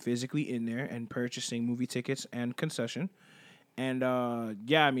being physically in there and purchasing movie tickets and concession. And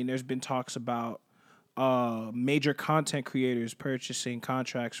yeah, I mean, there's been talks about major content creators purchasing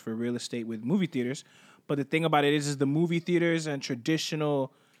contracts for real estate with movie theaters. But the thing about it is the movie theaters and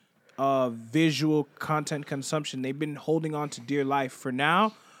traditional visual content consumption, they've been holding on to dear life for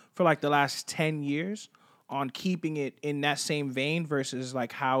like the last 10 years on keeping it in that same vein versus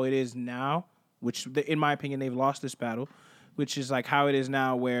like how it is now, which in my opinion, they've lost this battle, which is like how it is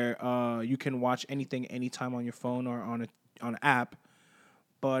now where you can watch anything anytime on your phone or on an app.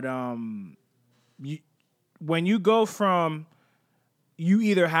 But when you go from, you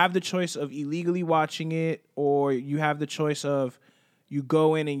either have the choice of illegally watching it or you have the choice of you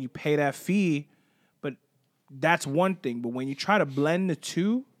go in and you pay that fee, but that's one thing. But when you try to blend the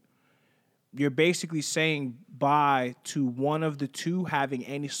two, you're basically saying bye to one of the two having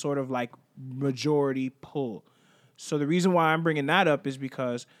any sort of like majority pull. So the reason why I'm bringing that up is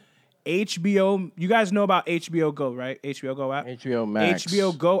because HBO, you guys know about HBO Go, right? HBO Go app? HBO Max.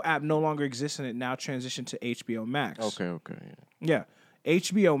 HBO Go app no longer exists and it now transitioned to HBO Max. Okay, yeah. Yeah.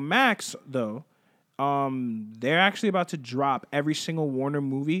 HBO Max, though, they're actually about to drop every single Warner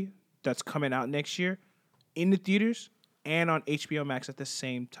movie that's coming out next year in the theaters and on HBO Max at the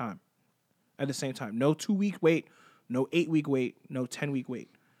same time. No 2-week wait, no 8-week wait, no 10-week wait.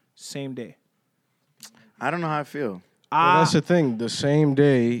 Same day. I don't know how I feel. Well, that's the thing. The same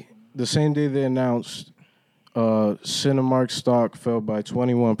day they announced, Cinemark stock fell by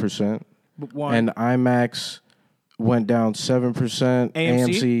 21%, and IMAX went down 7%,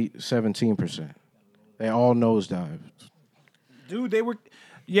 AMC 17%. They all nosedived. Dude, they were...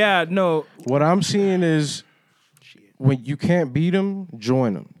 Yeah, no. What I'm seeing is when you can't beat them,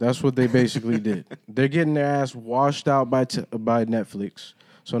 join them. That's what they basically did. They're getting their ass washed out by Netflix.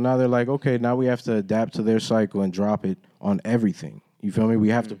 So now they're like, okay, now we have to adapt to their cycle and drop it on everything. You feel me? We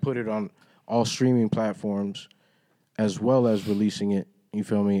have to put it on all streaming platforms as well as releasing it, you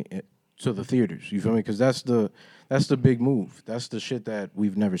feel me, to the theaters. You feel me? Because that's the big move. That's the shit that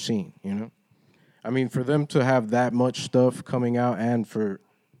we've never seen, you know? I mean, for them to have that much stuff coming out and for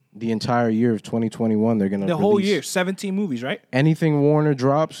the entire year of 2021, they're going to The whole year, 17 movies, right? Anything Warner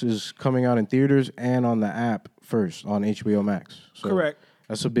drops is coming out in theaters and on the app first on HBO Max. So Correct.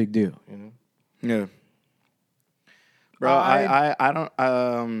 That's a big deal, you know? Yeah. Bro, I don't...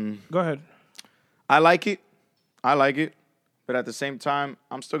 Go ahead. I like it. But at the same time,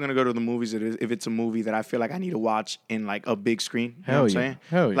 I'm still going to go to the movies if it's a movie that I feel like I need to watch in, like, a big screen. You know what I'm saying?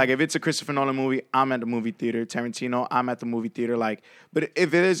 Hell yeah. Like, if it's a Christopher Nolan movie, I'm at the movie theater. Tarantino, I'm at the movie theater. Like, but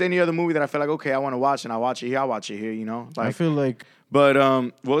if there's any other movie that I feel like, okay, I want to watch and I watch it here, I'll watch it here, you know? Like, I feel like... But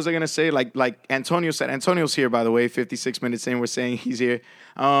what was I going to say? Like Antonio said, Antonio's here, by the way, 56 minutes in, we're saying he's here.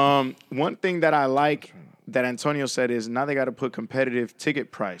 One thing that I like that Antonio said is now they got to put competitive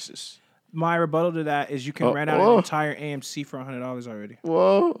ticket prices. My rebuttal to that is you can rent out an entire AMC for $100 already.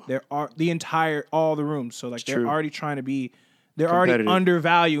 Whoa. There are all the rooms. So like they're true. already trying to be, they're already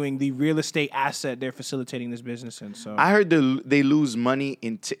undervaluing the real estate asset they're facilitating this business in. So I heard they lose money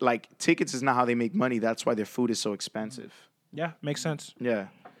in tickets is not how they make money. That's why their food is so expensive. yeah, makes sense. Yeah.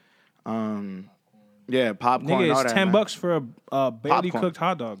 Popcorn. Nigga, all it's that, $10 man. for a barely Popcorn. cooked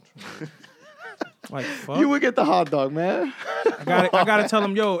hot dog. Like fuck. You would get the hot dog, man. I gotta tell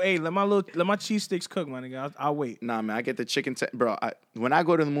them, yo, hey, let my cheese sticks cook, my nigga. I'll wait. Nah, man, I get the chicken. Bro, when I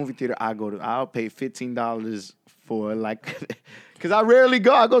go to the movie theater, I'll pay $15 for like, because I rarely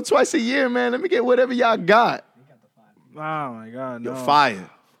go. I go twice a year, man. Let me get whatever y'all got. Oh my god, no. Yo, fire.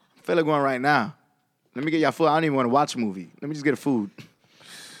 I feel like going right now. Let me get y'all food. I don't even want to watch a movie. Let me just get a food.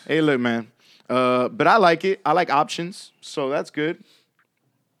 Hey, look, man. But I like it. I like options, so that's good.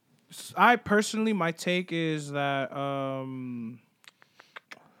 I personally, my take is that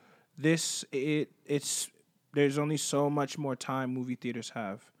there's only so much more time movie theaters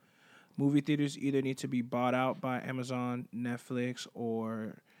have. Movie theaters either need to be bought out by Amazon, Netflix,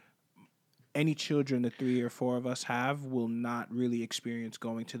 or any children the 3 or 4 of us have will not really experience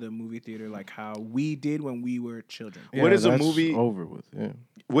going to the movie theater like how we did when we were children. Yeah, What is a that's movie- over with? Yeah.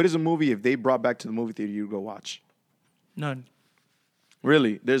 What is a movie if they brought back to the movie theater you'd go watch? None.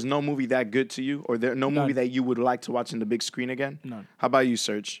 Really? There's no movie that good to you? Or there no movie None. that you would like to watch in the big screen again? None. How about you,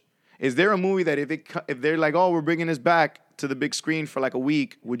 Serge? Is there a movie that if they're like, oh, we're bringing this back to the big screen for like a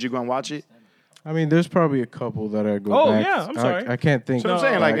week, would you go and watch it? I mean, there's probably a couple that I go Oh, back. yeah, I'm sorry. I can't think. So I'm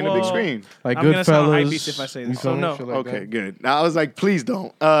saying, like in the big well, screen. Like I'm gonna sound Goodfellas. hypebeast if I say you this. feel So me? no. Shit like Okay, that. good. Now I was like, please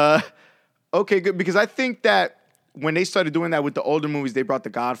don't. Okay, good. Because I think that when they started doing that with the older movies, they brought The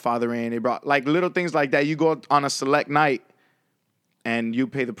Godfather in. They brought like little things like that. You go on a select night and you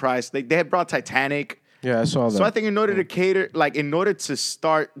pay the price. They had brought Titanic. Yeah, I saw that. So I think in order to cater, like in order to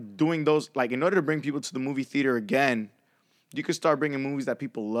start doing those, like in order to bring people to the movie theater again, you could start bringing movies that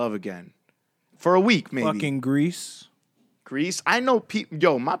people love again. For a week, maybe. Fucking Grease. Grease. I know people.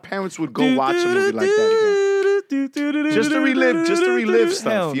 Yo, my parents would go watch a movie like that again. Just to relive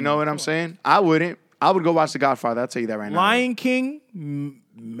stuff. Hell You know what I'm saying? I wouldn't. I would go watch The Godfather. I'll tell you that right now. Lion King,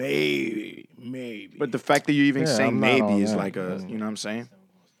 maybe. But the fact that you even Yeah, saying I'm not maybe on is that. like a, you know what I'm saying?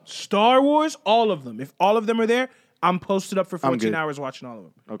 Star Wars, all of them. If all of them are there, I'm posted up for I'm 14 good. hours watching all of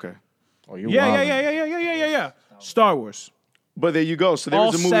them. Okay. Oh, you're Yeah. wildin'. Star Wars, But there you go. So there All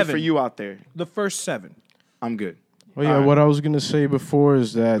was a movie 7. for you out there. the first 7. I'm good. Well, yeah. Alright. What I was gonna say before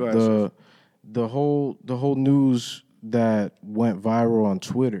is that Go ahead, the whole news that went viral on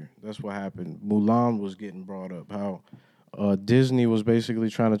Twitter. That's what happened. Mulan was getting brought up. How Disney was basically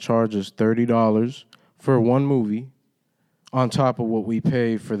trying to charge us $30 for one movie, on top of what we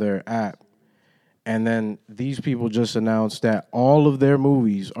pay for their app. And then these people just announced that all of their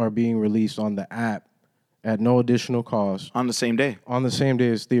movies are being released on the app at no additional cost On the same day. on the same day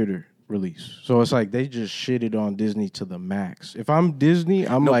as theater release. So it's like they just shitted on Disney to the max. If I'm Disney,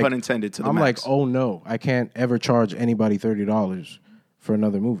 I'm No like, pun intended, to the I'm max. like, oh no, I can't ever charge anybody $30 for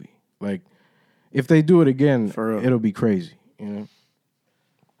another movie. Like, if they do it again, For real. it'll be crazy. You know.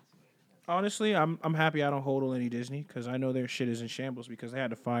 Honestly, I'm happy I don't hold any Disney because I know their shit is in shambles because they had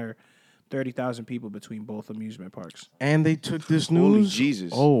to fire 30,000 people between both amusement parks. And they took this Holy news.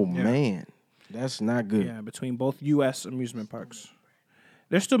 Jesus. Oh Yeah. man, that's not good. Yeah, between both U.S. amusement parks.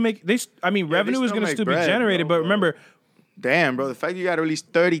 They're still making. Revenue is still going to make still be bread, generated, bro, but remember, Damn, bro. The fact you got to release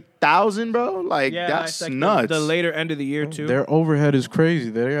 30,000, bro, like yeah, that's like nuts. The later end of the year too. Their overhead is crazy.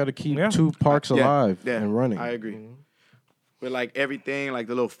 They got to keep Yeah. 2 parks Yeah, alive yeah, and running. I agree. With like everything, like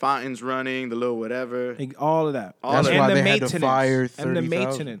the little fountains running, the little whatever. Like, all of that. That's and why the they had to maintenance. fire and the 30,000.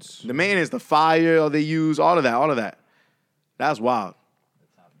 maintenance. The maintenance, the fire they use, all of that. That's wild.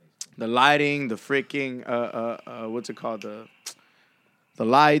 The lighting, the freaking what's it called? The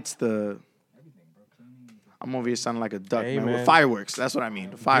lights, I'm over here sounding like a duck, Hey, man. man. With fireworks. That's what I mean.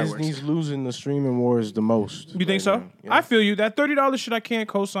 The fireworks. Disney's losing the streaming wars the most. You think right so? now. Yeah. I feel you. That $30 shit I can't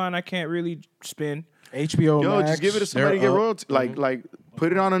co-sign. I can't really spin. HBO Yo, Max, just give it to somebody to they're get up. royalty. Like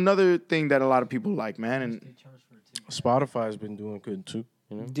put it on another thing that a lot of people like, man. And Spotify's been doing good too.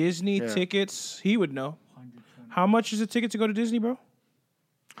 You know, Disney Yeah. tickets. He would know. How much is a ticket to go to Disney, bro?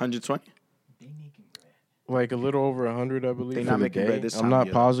 120. like a little over 100, I believe. They for not the making day. bread this I'm time not of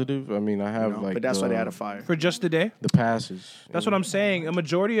year. positive. I mean, I You have know? like, But that's why they had a fire. For just the day? the passes. That's what I'm saying. A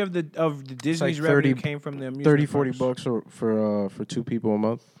majority of the Disney's like revenue 30 came from the amusement 30, 40 parks. bucks for 2 people a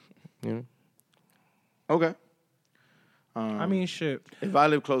month. You know, Okay. I mean, shit. If I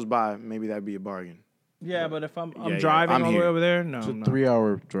live close by, maybe that'd be a bargain. Yeah, but if I'm Yeah, driving I'm all the way here. over there, no. it's a no.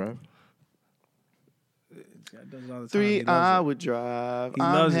 3-hour drive. Guy does it all the time. He 3 loves it. hour drive. He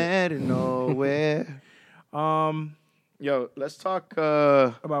I'm loves it. heading nowhere. Yo, let's talk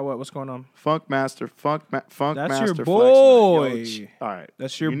About what? What's going on? Funk Master. Funk That's Master your Flex. boy. Yo, all right.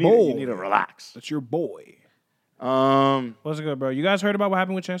 That's your You boy. need to relax. That's your boy. Bro, What's good, bro? You guys heard about what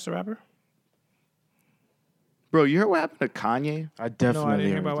happened with Chance the Rapper? you heard what happened to Kanye? I definitely. No, I didn't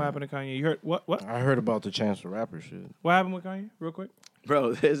hear heard about what that. happened to Kanye. You heard what? What? I heard about the Chance the Rapper shit. What happened with Kanye? Real quick.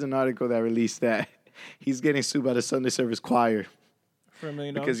 Bro, there's an article that released that he's getting sued by the Sunday Service Choir For $1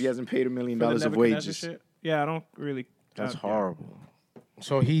 million. because he hasn't paid $1 million For the of Nebuchadnezzar wages. shit? Yeah, I don't really. That's yeah. horrible.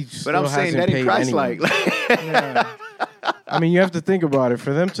 So he But still I'm saying hasn't that ain't paid Christ anyone. like. Yeah. I mean, you have to think about it.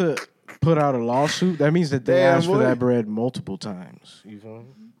 For them to put out a lawsuit, that means that they Damn, asked for boy. that bread multiple times. You feel me?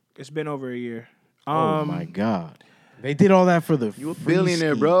 It's been over a year. Oh my God. They did all that for the You a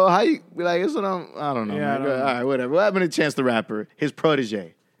billionaire, bro. How you be like, it's what I don't know, Yeah, I man. don't know. All right, whatever. What happened to Chance the Rapper? His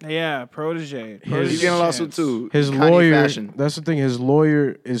protege. Yeah, protege. He's getting a lawsuit too. His Kanye lawyer, fashion. that's the thing, his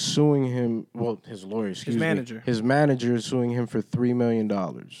lawyer is suing him. Well, his lawyer, excuse me. manager. His manager is suing him for $3 million.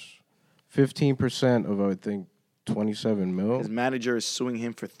 15% of, I think, 27 mil. His manager is suing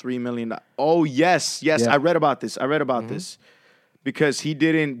him for $3 million. Oh, yes. Yeah. I read about this. This. Because he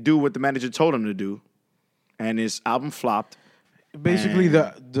didn't do what the manager told him to do. And his album flopped. Basically,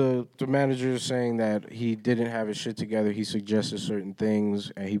 the manager is saying that he didn't have his shit together. He suggested certain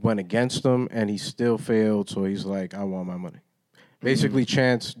things, and he went against them, and he still failed. So he's like, I want my money. Basically,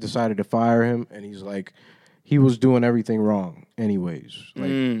 Chance decided to fire him, and he's like, he was doing everything wrong anyways. Like,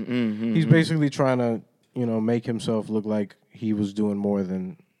 he's basically trying to, make himself look like he was doing more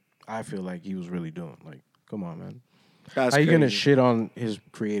than I feel like he was really doing. Like, come on, man. That's How you gonna crazy. shit on his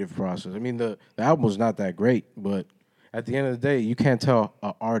creative process? I mean, the album was not that great, but at the end of the day, you can't tell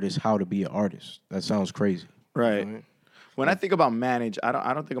an artist how to be an artist. That sounds crazy. Right. When I think about manage, I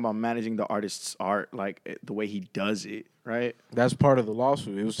don't think about managing the artist's art like the way he does it, right? That's part of the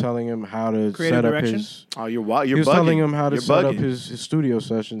lawsuit. It was telling him how to Creative set up direction? his. Oh, you're wild. He You're was bugging. telling him how to You're set up bugging. his studio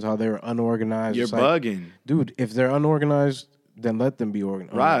sessions, how they were unorganized. You're It's like, bugging. dude. If they're unorganized, then let them be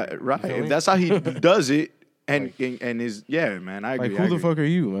organized. Right. If that's how he does it, and is man, I agree. Like, who the fuck are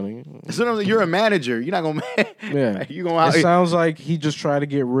you, man? So you're a manager. You're not gonna. Yeah, You gonna. It sounds like he just tried to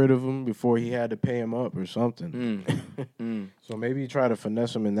get rid of him before he had to pay him up or something. So maybe he tried to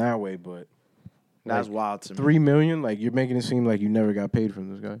finesse him in that way, but That's like, wild to me. $3 million, like you're making it seem like you never got paid from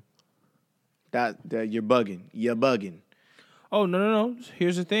this guy. That you're bugging. You're bugging. Oh, no.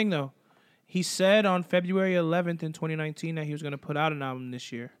 Here's the thing, though. He said on February 11th in 2019 that he was going to put out an album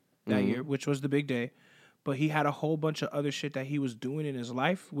this year, year, which was the big day. But he had a whole bunch of other shit that he was doing in his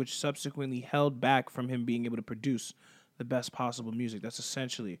life, which subsequently held back from him being able to produce the best possible music. That's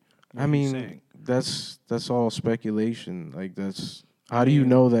essentially what he's saying. that's all speculation. Like that's how do you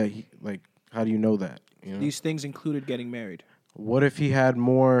know that? How do you know that? You know? These things included getting married. What if he had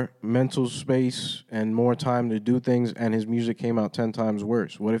more mental space and more time to do things, and his music came out 10 times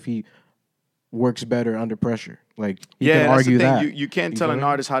worse? What if he works better under pressure. Like you Yeah, can that's argue the thing. that. You can't You tell feel an me?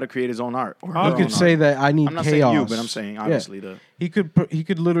 artist how to create his own art. Or You her could own say art. that I need I'm not chaos. saying you, but I'm saying obviously He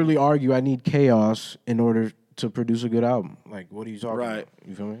could literally argue I need chaos in order to produce a good album. Like, what are you talking Right. about?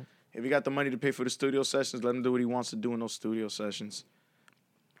 You feel me? if he got the money to pay for the studio sessions, let him do what he wants to do in those studio sessions.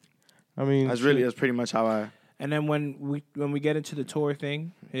 I mean, That's pretty much how I. And then when we get into the tour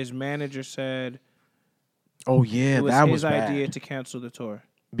thing, his manager said Oh yeah, it was that his was bad. idea to cancel the tour.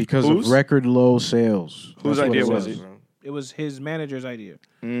 Because Whose? of record low sales. Whose That's what idea was it? bro. It was his manager's idea.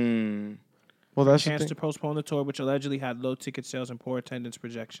 Well, that's the Chance thing. to postpone the tour, which allegedly had low ticket sales and poor attendance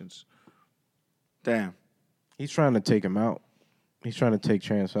projections. Damn. He's trying to take him out. He's trying to take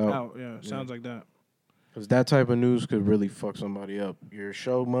Chance out. Oh, yeah, sounds like that. Because that type of news could really fuck somebody up. Your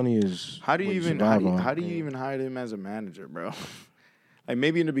show money is How do you what even survive on. how do you even hire him as a manager, bro? Like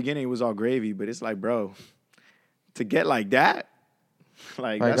maybe in the beginning it was all gravy, but it's like, bro, to get like that,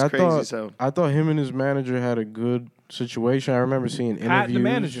 like that's crazy as hell. I thought him and his manager had a good situation. I remember seeing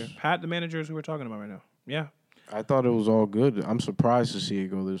interviews. Pat the manager is who we're talking about right now. Yeah. I thought it was all good. I'm surprised to see it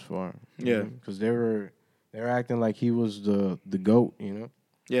go this far. Yeah. Because they were acting like he was the GOAT, you know?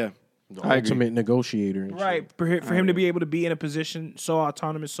 Yeah. The I agree. ultimate negotiator. And Right. shit. For him to be able to be in a position so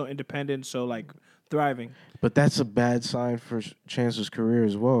autonomous, so independent, so like thriving. But that's a bad sign for Chance's career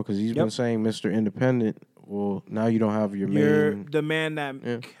as well, because he's been saying Mr. Independent. Well, now you don't have your You're main. the man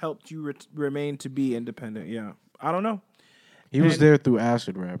that helped you remain to be independent. Yeah. I don't know. He was there through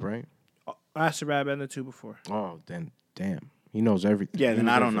Acid Rap, right? Acid Rap and the two before. Oh, then damn, he knows everything. Yeah, He then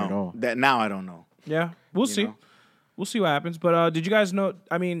was I there don't for it know. all. That now I don't know. Yeah. We'll see. know? We'll see what happens. But did you guys know?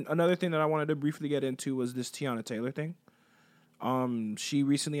 I mean, another thing that I wanted to briefly get into was this Tiana Taylor thing. She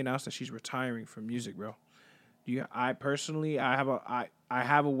recently announced that she's retiring from music, bro. I personally, I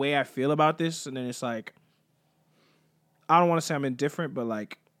have a way I feel about this, and then it's like, I don't want to say I'm indifferent, but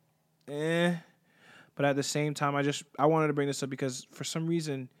like, But at the same time, I wanted to bring this up because for some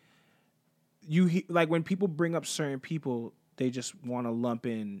reason, like when people bring up certain people, they just want to lump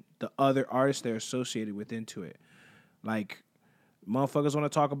in the other artists they're associated with into it. Like, motherfuckers want to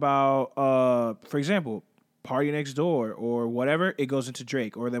talk about, for example, Party Next Door or whatever, it goes into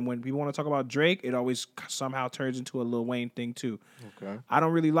Drake. Or then when people want to talk about Drake, it always somehow turns into a Lil Wayne thing too. Okay. I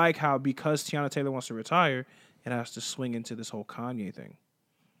don't really like how, because Tiana Taylor wants to retire, it has to swing into this whole Kanye thing.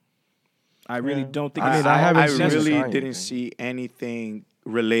 I really don't think it's haven't I seen the really Kanye didn't thing. see anything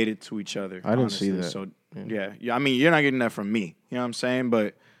related to each other. I didn't see honestly. that. So yeah. I mean, you're not getting that from me. You know what I'm saying?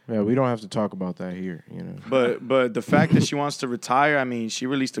 But Yeah, we don't have to talk about that here, you know. but the fact that she wants to retire, I mean, she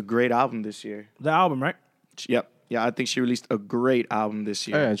released a great album this year. the album, right? Yep. Yeah, I think she released a great album this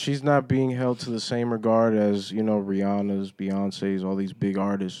year. Yeah, and she's not being held to the same regard as, you know, Rihanna's, Beyonce's, all these big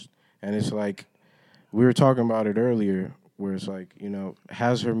artists. And it's like, we were talking about it earlier, where it's like, you know,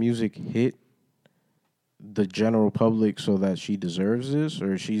 has her music hit the general public so that she deserves this?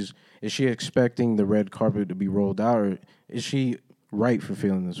 Or is she expecting the red carpet to be rolled out? Or is she right for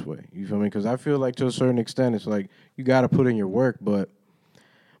feeling this way? You feel me? Because I feel like to a certain extent, it's like, you got to put in your work, but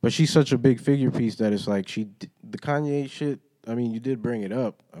she's such a big figure piece that it's like the Kanye shit, I mean, you did bring it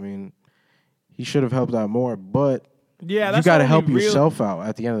up. I mean, he should have helped out more, but Yeah, you that's got to the help only real- yourself out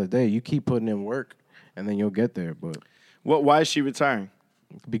at the end of the day. You keep putting in work, and then you'll get there. But Why is she retiring?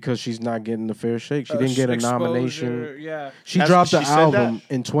 because she's not getting the fair shake, she didn't get a Exposure, nomination. Yeah. She That's dropped what the she said album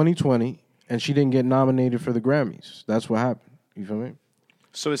that? in 2020, and she didn't get nominated for the Grammys. That's what happened. You feel me?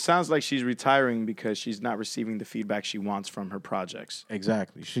 So it sounds like she's retiring because she's not receiving the feedback she wants from her projects.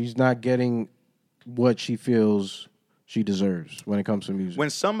 Exactly. She's not getting what she feels she deserves when it comes to music. When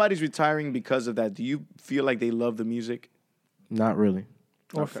somebody's retiring because of that, do you feel like they love the music? Not really.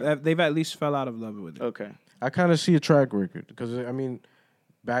 Or they've at least fell out of love with it. Okay. I kind of see a track record because, I mean,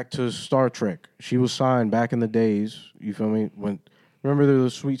 back to Star Trek. She was signed back in the days, you feel me? Remember the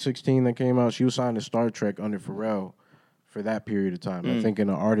Sweet 16 that came out? She was signed to Star Trek under Pharrell for that period of time, I think in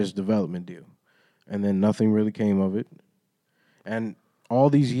an artist development deal. And then nothing really came of it. And all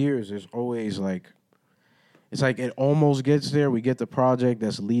these years, there's always like, it's like it almost gets there. We get the project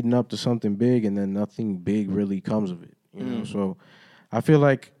that's leading up to something big, and then nothing big really comes of it. You know, so I feel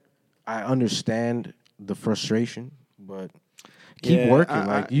like I understand the frustration, but keep Yeah, working.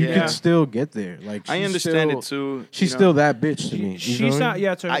 Like you yeah. can still get there. Like I she's understand still- it too. She's you know. still that bitch to me. You feel She's me? not,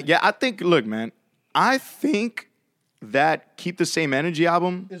 yeah, to her, I think, look, man, I think that Keep the Same Energy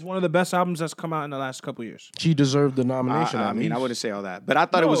album, is one of the best albums that's come out in the last couple years. She deserved the nomination. I at mean, I least. wouldn't say all that, but I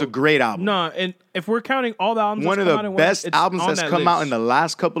thought it was a great album. No, and if we're counting all the albums, One of that's come out the in best it's albums on that's that come out list. in the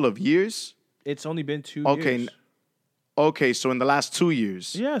last couple of years. It's only been 2 Okay, years. Okay, so in the last 2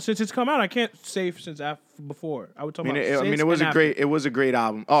 years. Yeah, since it's come out, I can't say since before. I would talk about. It was a great. It was a great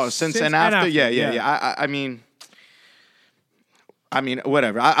album. Oh, since and after, yeah. I mean,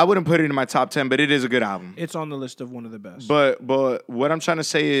 whatever. I wouldn't put it in my top 10, but it is a good album. It's on the list of one of the best. But what I'm trying to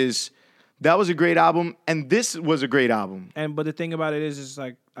say is that was a great album, and this was a great album. But the thing about it is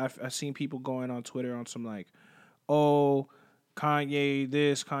like I've seen people going on Twitter on some like, oh, Kanye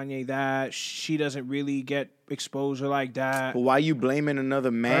this, Kanye that. She doesn't really get exposure like that. But why you blaming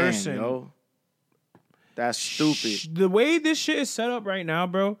another man, Person. yo? That's stupid. The way this shit is set up right now,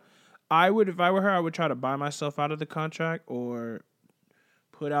 bro, if I were her, I would try to buy myself out of the contract or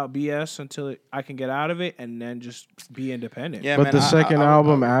put out BS until I can get out of it and then just be independent. Yeah, But man, the second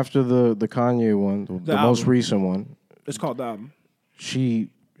album after the Kanye one, the most album. recent one, It's called the album. she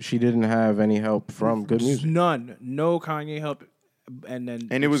didn't have any help from good music. None. No Kanye help. And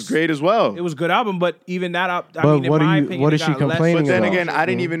it was great as well. It was a good album, but even that, But in my opinion, what it is she got less- complaining But then about? again, I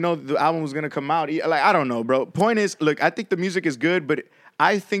didn't even know the album was gonna come out. Like, I don't know, bro. Point is, look, I think the music is good, but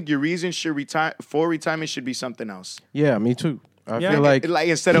I think your reason for retirement should be something else. Yeah, me too. I Yeah. feel like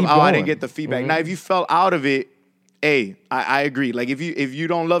Instead of keep I didn't going. get the feedback. Now, if you fell out of it, hey, I agree. Like if you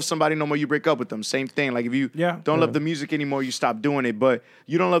don't love somebody no more, you break up with them. Same thing. Like if you don't love the music anymore, you stop doing it. But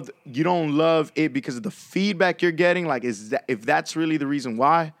you don't love it because of the feedback you're getting. Like if that's really the reason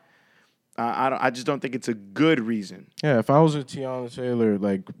why? I just don't think it's a good reason. Yeah, if I was a Tiana Taylor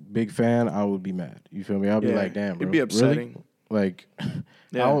like big fan, I would be mad. You feel me? I'd be Yeah, like, damn, bro. it'd be upsetting. Really? Like,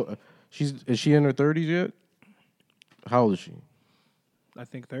 Yeah. is she in her 30s yet? How old is she? I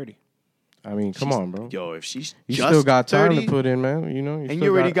think 30. I mean, come on, bro. Yo, if she's You just still got time 30, to put in, man. You know, and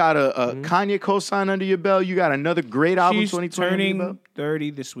you already got a Kanye co-sign under your belt. You got another great album, She's 2020 under your belt. turning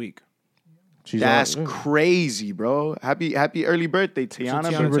 30 this week. She's That's all- crazy, bro. Happy early birthday, Tiana. Tiana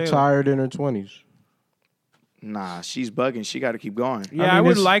She Taylor. retired in her 20s. Nah, she's bugging. She got to keep going. Yeah, mean, I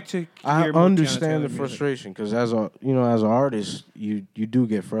would it's- like to. I hear more Tiana understand Taylor the music. frustration because as an artist, you do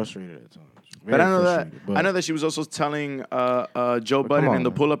get frustrated at times. But I know that Frustrated, but- I know that she was also telling Joe Budden on, in the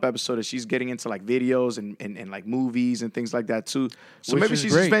man. pull-up episode that she's getting into like videos and like movies and things like that too. So Which maybe is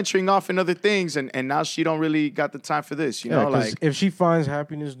she's just great. venturing off in other things and now she don't really got the time for this. You Yeah, know, 'cause like if she finds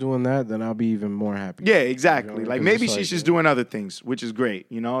happiness doing that, then I'll be even more happy. yeah, exactly. You know, Like 'cause maybe it's she's like, just doing other things, which is great.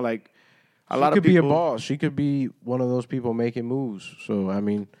 You know, like a She lot could of people be a boss. She could be one of those people making moves. So I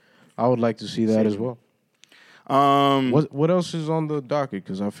mean, I would like to see that as well. What else is on the docket?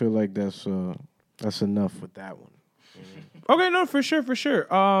 Because I feel like that's enough with that one. Okay, no, for sure.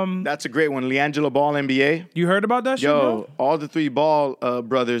 That's a great one. LiAngelo Ball, NBA. You heard about that shit, Yo, bro? all the three Ball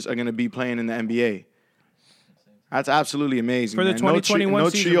brothers are gonna be playing in the NBA. That's absolutely amazing. For the man. 2021 no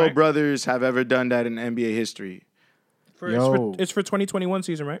season, trio right? brothers have ever done that in NBA history. It's for 2021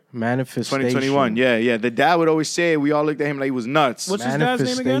 season, right? Manifestation. 2021, yeah. The dad would always say we all looked at him like he was nuts. What's his dad's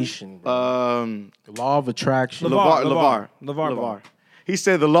name again? Manifestation. bro. The law of attraction. LeVar LeVar Ball. He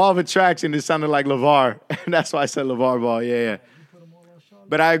said the law of attraction. It sounded like LeVar, and that's why I said LeVar Ball. Yeah.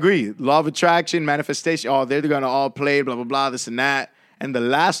 But I agree. Law of attraction, manifestation. Oh, they're gonna all play. Blah blah blah. This and that. And the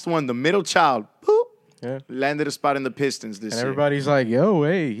last one, the middle child, boop, Yeah. landed a spot in the Pistons this And year. everybody's like, "Yo,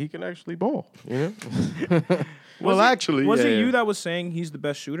 hey, he can actually ball." You know. Well, actually, Was yeah, it yeah. you that was saying he's the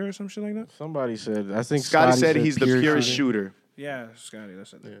best shooter or some shit like that? Somebody said. I think Scotty said he's the pure purest shooting. shooter. Yeah, Scotty,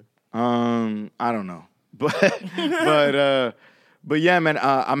 that's it. I don't know, but yeah, man,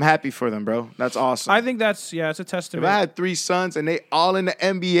 I'm happy for them, bro. That's awesome. I think it's a if testament. I had 3 sons and they all in the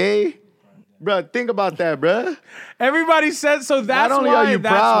NBA, bro, think about that, bro. Everybody said so. That's Not only why. are you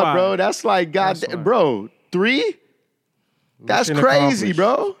that's proud, why. bro, that's like God, That's why. bro, 3? That's Mission crazy, accomplished.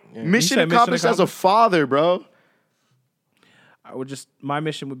 bro. Yeah. Mission You said mission accomplished as a accomplished? father, bro. My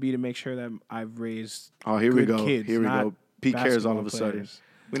mission would be to make sure that I've raised. Oh, here we good go. Kids, Here we not go. Pete cares all of a basketball sudden. players.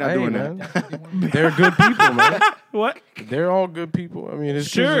 We're not Hey, doing man. that. They're good people, man. What? They're all good people. I mean, it's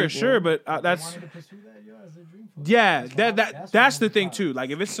Sure, just, you know, but that's. Yeah, that's the thing too.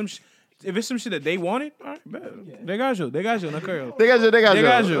 Like if it's some shit that they wanted, all right, bet. They got you, no creo. They got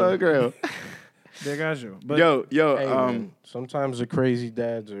got you. you. Okay. They got you. But Yo, hey, man, sometimes the crazy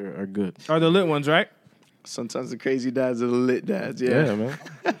dads are good. are the lit ones, right? sometimes the crazy dads are the lit dads. Yeah, man.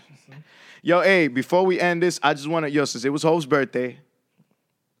 Yo, hey, before we end this, I just want to, since it was Hove's birthday,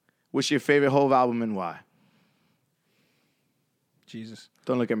 what's your favorite Hove album and why? Jesus.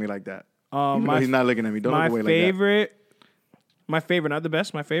 Don't look at me like that. Even though My he's not looking at me. Don't look away like my favorite, not the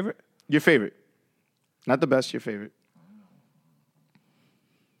best. My favorite. that. Your favorite. Not the best, your favorite.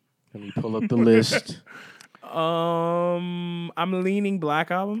 Let me pull up the list. I'm leaning Black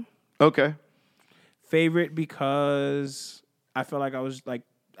Album. Okay. Favorite because I felt like I was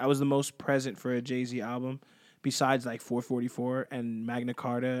the most present for a Jay-Z album besides like 444 and Magna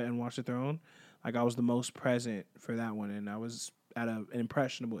Carta and Watch the Throne, like I was the most present for that one, and I was at an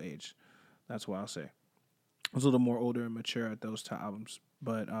impressionable age. That's what I'll say. I was a little more older and mature at those two albums,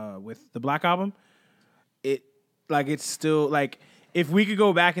 but with the Black Album, it's still like if we could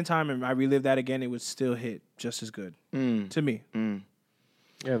go back in time and I relive that again, it would still hit just as good to me.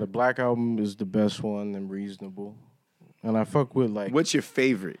 Yeah, the Black Album is the best one and Reasonable. And I fuck with like... What's your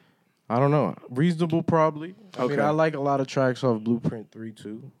favorite? I don't know. Reasonable probably. I mean, Okay. I like a lot of tracks off Blueprint 3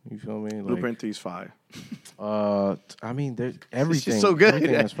 too. You feel me? Like, Blueprint 3's fire. I mean, there's everything. so good.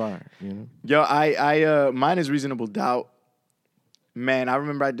 Everything that's fire, you know? Yo, I mine is Reasonable Doubt. Man, I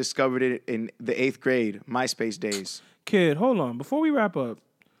remember I discovered it in the 8th grade, MySpace days. Kid, hold on. Before we wrap up,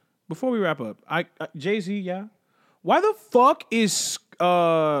 I Jay-Z, yeah. Why the fuck is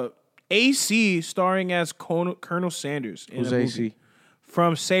AC starring as Colonel Sanders in Who's a movie AC?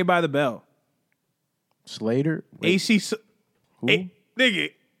 from Saved by the Bell? Slater? Wait, AC, who?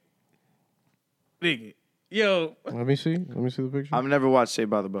 nigga, yo, Let me see the picture. I've never watched Saved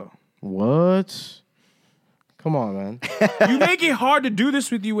by the Bell. What? Come on, man. you make it hard to do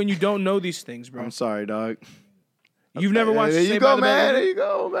this with you when you don't know these things, bro. I'm sorry, dog. You've never watched There you Saved by go, the man. Bell? There you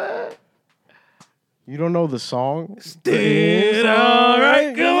go, man. You don't know the song? It's all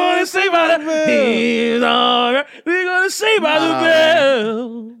right. Come on and say by the bell. It's all right. We're gonna say by the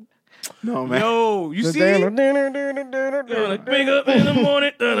bell. No, man. Yo, you see? Yo, Like, wake up in the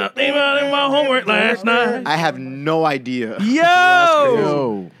morning, then I think about my homework last night. I have no idea.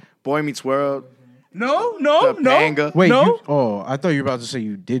 Yo, Boy Meets World. no. Topanga. Wait, No? I thought you were about to say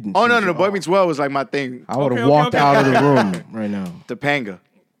you didn't. Oh, see no, it. no. Boy Meets World was like my thing. I would have Okay, walked okay. out of the room right now. Topanga.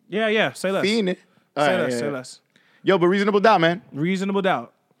 Yeah. Say less. Fiend it. All Say right, less. yeah, Say yeah. less. Yo, but Reasonable Doubt, man. Reasonable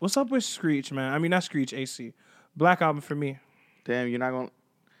Doubt. What's up with Screech, man? I mean, not Screech. AC. Black Album for me. Damn, you're not going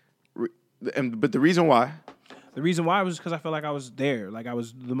to... But the reason why... The reason why was because I felt like I was there, like I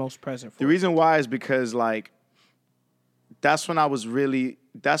was the most present for. The it. reason why is because, like, that's when I was really...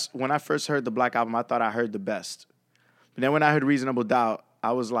 That's when I first heard the Black Album, I thought I heard the best. But then when I heard Reasonable Doubt,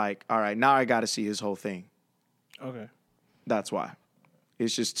 I was like, all right, now I got to see his whole thing. Okay. That's why.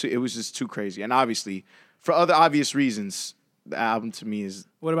 It was just too crazy. And obviously, for other obvious reasons, the album to me is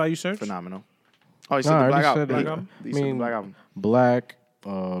What about you, Serge? phenomenal. Oh, you said No, the I Black already Album. said it. Black Album? You said the I mean, Black Album. Black,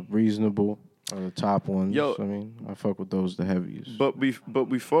 Reasonable are the top ones. Yo. I mean, I fuck with those the heaviest. But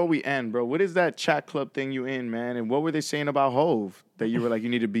before we end, bro, what is that chat club thing you in, man? And what were they saying about Hove that you were like, you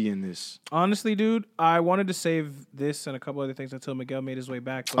need to be in this? Honestly, dude, I wanted to save this and a couple other things until Miguel made his way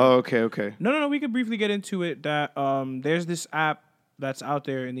back. But Oh, okay. No. We could briefly get into it. That there's this app that's out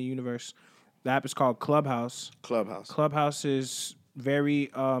there in the universe. The app is called Clubhouse. Clubhouse. Clubhouse is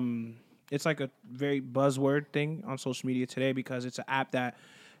very it's like a very buzzword thing on social media today because it's an app that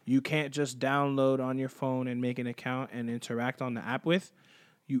you can't just download on your phone and make an account and interact on the app with.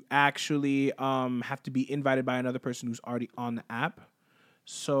 You actually have to be invited by another person who's already on the app.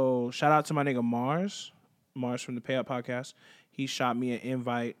 So shout out to my nigga Mars from the Pay Up Podcast. He shot me an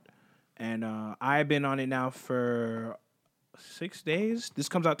invite, and I've been on it now for 6 days. This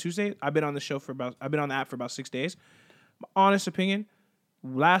comes out Tuesday. I've been on the app for about 6 days. My honest opinion,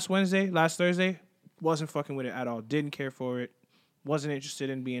 last Thursday, wasn't fucking with it at all. Didn't care for it. Wasn't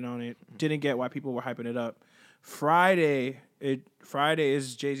interested in being on it. Didn't get why people were hyping it up. Friday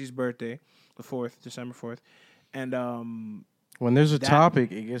is Jay-Z's birthday, the 4th, December 4th. And when there's a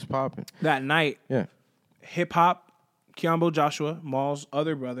topic, it gets popping. that night, Yeah. hip hop, Kiambo Joshua, Maul's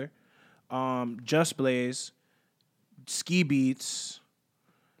other brother, Just Blaze, Ski Beats,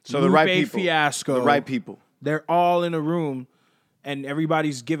 So the right Lupe people. Fiasco. The right people. They're all in a room, and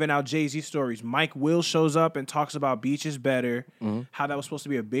everybody's giving out Jay-Z stories. Mike Will shows up and talks about Beach is Better, how that was supposed to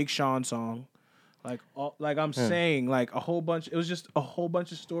be a Big Sean song. I'm saying, like a whole bunch. It was just a whole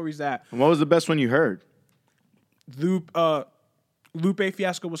bunch of stories that And what was the best one you heard? Lupe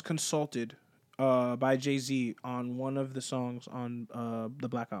Fiasco was consulted by Jay-Z on one of the songs on the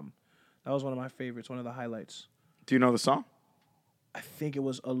Black Album. That was one of my favorites, one of the highlights. Do you know the song? I think it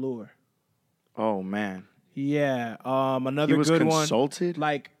was Allure. Oh, man. Yeah. Another He was good consulted? one.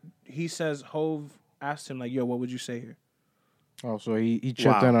 Like he says, Hove asked him, like, "Yo, what would you say here?" Oh, so he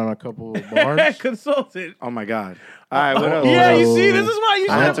chipped Wow. in on a couple of bars. Consulted. Oh, my God. All right, what else? Yeah, you see, this is why you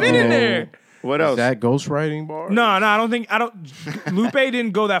should I have been in there. What Is else? that ghostwriting bar? No, I don't. Lupe didn't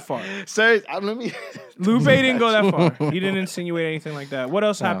go that far. Sir, let me... Lupe didn't go that far. He didn't insinuate anything like that. What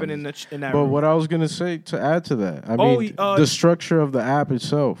else happened in that But room? what I was gonna say to add to that, I Oh, mean, the structure of the app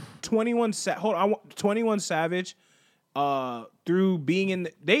itself. 21 Savage, through being in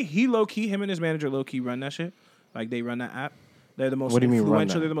he low key, him and his manager low key run that shit. Like they run that app. They're the most What do you mean run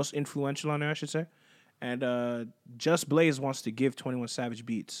influential. that? They're the most influential on there, I should say. And Just Blaze wants to give 21 Savage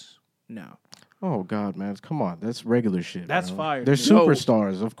beats now. Oh God, man, come on, that's regular shit. That's bro. fire. They're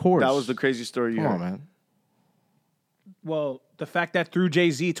superstars, of course. That was the crazy story you Come heard. on, man. Well, the fact that through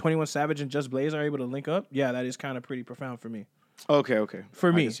Jay-Z, 21 Savage and Just Blaze are able to link up, yeah, that is kind of pretty profound for me. Okay.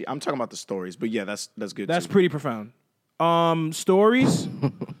 For I me. can see. I'm talking about the stories, but yeah, that's good. That's too. pretty profound. Stories.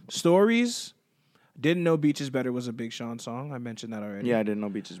 Didn't Know Beach Is Better was a Big Sean song. I mentioned that already. Yeah, I didn't know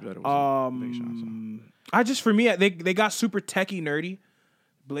Beach is Better. Was a Big Sean song. For me, they got super techie nerdy.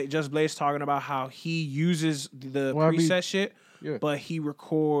 Just Blaze talking about how he uses the preset shit, but he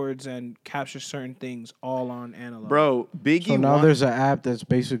records and captures certain things all on analog. Bro, Biggie. So now there's an app that's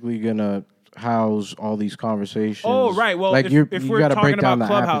basically gonna house all these conversations. Oh, right. Well, like if we're gotta talking break down about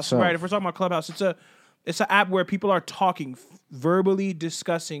the app Clubhouse, itself. right? If we're talking about Clubhouse, it's an app where people are talking, verbally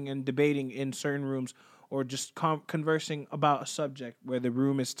discussing and debating in certain rooms, or just conversing about a subject where the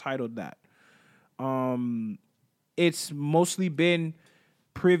room is titled that. It's mostly been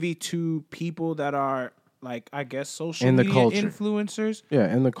privy to people that are like, I guess, social In the media culture. influencers.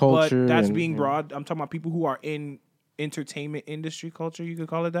 Yeah, in the culture. But that's and, being yeah. broad. I'm talking about people who are in entertainment industry culture. You could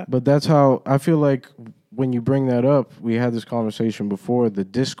call it that. But that's how I feel like when you bring that up, we had this conversation before, the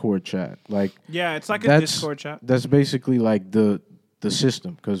Discord chat. Like, Yeah, it's like a that's- Discord chat. That's basically like the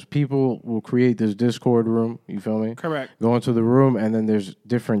system, because people will create this Discord room. You feel me? Correct. Go into the room, and then there's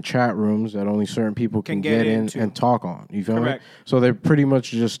different chat rooms that only certain people can get in into. and talk on. You feel Correct. me? So they pretty much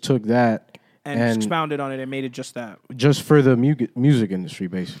just took that And expounded on it and made it just that. just for the music industry,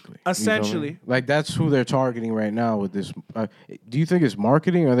 basically. You feel me? Essentially. Like, that's who they're targeting right now with this. Do you think it's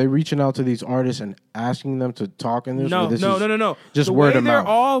marketing? Are they reaching out to these artists and asking them to talk in this? No, or this no, is no, no, no. Just the word way of they're mouth.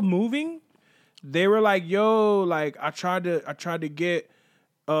 all moving, they were like, "Yo, like I tried to get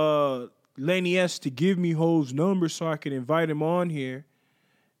Lenny S to give me Ho's number so I could invite him on here,"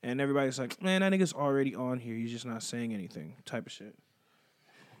 and everybody's like, "Man, that nigga's already on here. He's just not saying anything." Type of shit.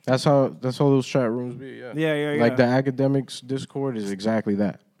 That's how those chat rooms be. Yeah, Yeah. Like the academics Discord is exactly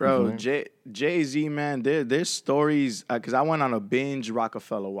that. Bro, You feel me? Jay-Z, man, there's stories, because I went on a binge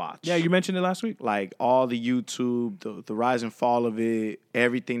Rockefeller watch. Yeah, you mentioned it last week. Like, all the YouTube, the rise and fall of it,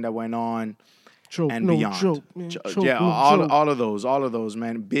 everything that went on, Choke, and no beyond. joke, man. Choke, Yeah, no joke. all of those,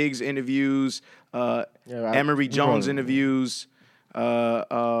 man. Biggs interviews, Emery Jones interviews,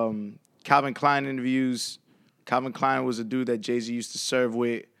 Calvin Klein interviews. Calvin Klein was a dude that Jay-Z used to serve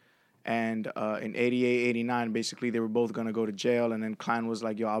with. And in 88, 89, basically, they were both going to go to jail. And then Klein was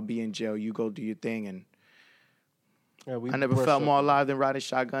like, yo, I'll be in jail. You go do your thing. And I never felt more alive than riding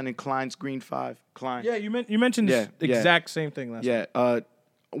shotgun in Klein's Green 5. Klein. Yeah, you mentioned this exact same thing last week. Yeah.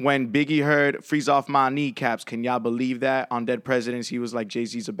 When Biggie heard Freeze Off My Kneecaps, can y'all believe that? On Dead Presidents, he was like,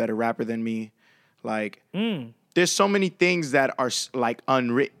 Jay-Z's a better rapper than me. Like, there's so many things that are like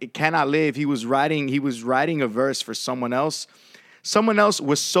unwritten. It cannot live. He was writing a verse for someone else. Someone else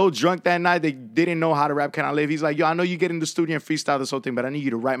was so drunk that night they didn't know how to rap Can I Live. He's like, yo, I know you get in the studio and freestyle this whole thing, but I need you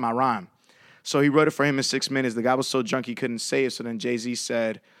to write my rhyme. So he wrote it for him in 6 minutes. The guy was so drunk he couldn't say it. So then Jay-Z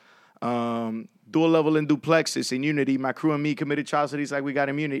said, dual level and duplexes in unity. My crew and me committed atrocities like we got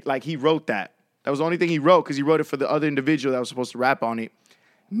immunity. Like, he wrote that. That was the only thing he wrote, because he wrote it for the other individual that was supposed to rap on it.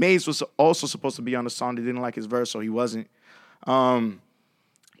 Maze was also supposed to be on the song. They didn't like his verse, so he wasn't. Bro,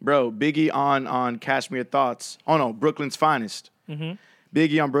 Biggie on Cashmere Thoughts. Oh, no, Brooklyn's Finest. Mm-hmm.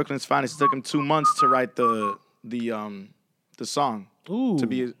 Biggie on Brooklyn's Finest. It took him 2 months to write the song. Ooh.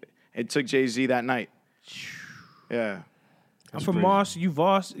 It took Jay-Z that night. Yeah. I'm from Moss, you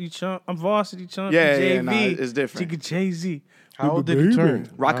Varsity Chunk. I'm Varsity Chunk. Yeah, JV. yeah, nah, it's different. Jigga Jay-Z. How old did he turn?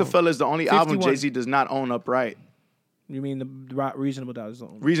 Rockefeller is the only album 51. Jay-Z does not own upright. You mean the Reasonable Doubt is the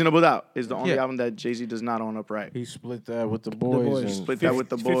only. Reasonable Doubt is the only Yeah. album that Jay-Z does not own upright. He split that with the boys. And Split that with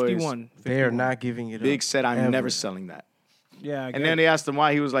the boys. 51. they are not giving it Big up. said, I'm ever. never selling that. Yeah, I And get then it. they asked him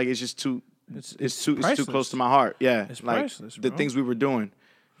why. He was like, it's just too, it's too priceless. close to my heart. Yeah. It's like priceless, the bro. things we were doing.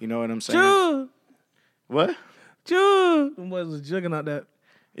 You know what I'm saying? Juh! What? Juh! Them boys was jugging out that.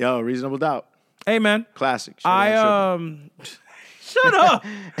 Yo, Reasonable Doubt. Hey, man. Classic. Shut Shut up.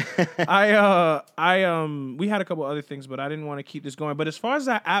 We had a couple other things, but I didn't want to keep this going. But as far as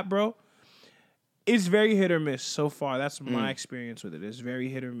that app, bro, it's very hit or miss so far. That's my experience with it. It's very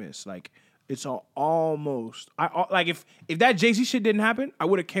hit or miss. Like, it's almost. Like if that Jay-Z shit didn't happen, I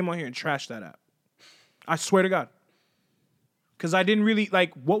would have came on here and trashed that app. I swear to God. Because I didn't really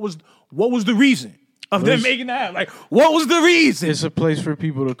like what was the reason of them making that app? Like, what was the reason? It's a place for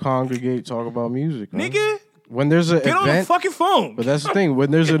people to congregate, talk about music. Man. Nigga, When there's an get on the event, fucking phone. but that's the thing. When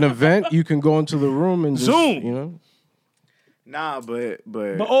there's an event, you can go into the room and just, Zoom. you know. Nah, but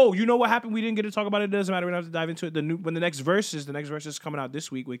But oh, you know what happened? We didn't get to talk about it. It doesn't matter. We don't have to dive into it. When the next verse is coming out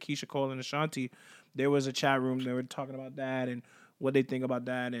this week with Keisha Cole and Ashanti. There was a chat room. They were talking about that and what they think about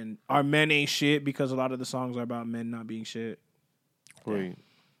that. And our men ain't shit because a lot of the songs are about men not being shit. Wait,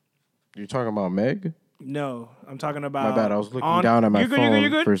 you're talking about Meg? No, I'm talking about. My bad. I was looking down at my phone you're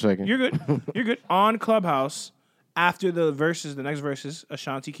good. for a second. You're good. You're good. On Clubhouse, after the next verses,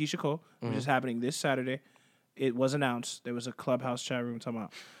 Ashanti, Keisha Cole, which is happening this Saturday. It was announced. There was a Clubhouse chat room talking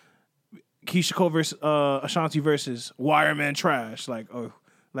about Keisha Cole versus Ashanti versus Wireman Trash. Like, oh,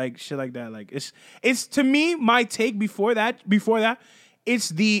 like shit like that. Like it's to me, my take before that,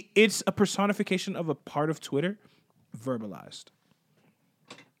 it's a personification of a part of Twitter verbalized.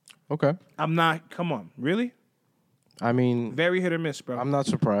 Okay. I'm not, come on, really? I mean, Very hit or miss, bro. I'm not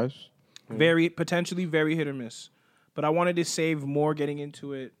surprised. Potentially very hit or miss. But I wanted to save more getting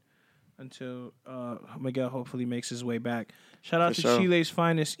into it until Miguel hopefully makes his way back. Shout out to Chile's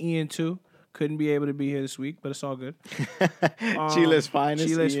finest, Ian, too. Couldn't be able to be here this week, but it's all good. Chile's finest,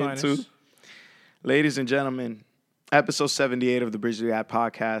 Chile's Ian, finest. too. Ladies and gentlemen, episode 78 of the Bridge the Gap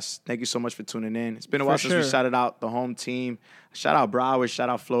podcast. Thank you so much for tuning in. It's been a while since we shouted out the home team. Shout out Broward, shout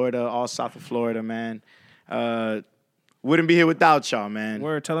out Florida, all south of Florida, man. Wouldn't be here without y'all, man.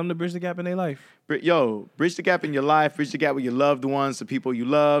 Word, tell them to bridge the gap in their life. Yo, bridge the gap in your life, bridge the gap with your loved ones, the people you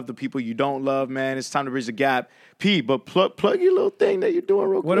love, the people you don't love, man. It's time to bridge the gap. P, but plug your little thing that you're doing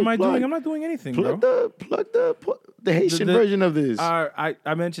real quick. What am I doing? I'm not doing anything, plug bro. The Haitian version of this. I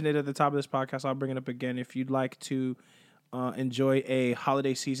mentioned it at the top of this podcast. I'll bring it up again. If you'd like to enjoy a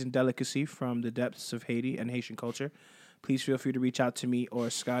holiday season delicacy from the depths of Haiti and Haitian culture, please feel free to reach out to me or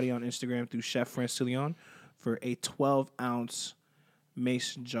Scotty on Instagram through Chef Francilion for a 12-ounce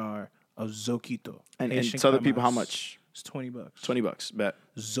mason jar of Zoquito. And tell the people how much. It's $20. $20, bet.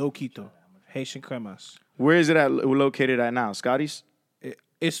 Zoquito, Haitian cremas. Where is it located at now? Scotty's?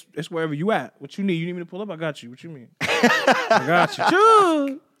 It's wherever you at. What you need? You need me to pull up? I got you. What you mean? I got you.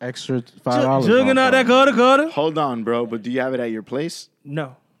 Chug. Extra $5. Jugging out that gutter. Hold on, bro. But do you have it at your place?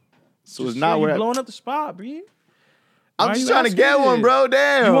 No. So it's not where. You blowing up the spot, bro. I'm just trying to get one, bro.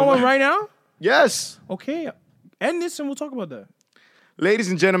 Damn. You want one right now? Yes. Okay. End this and we'll talk about that. Ladies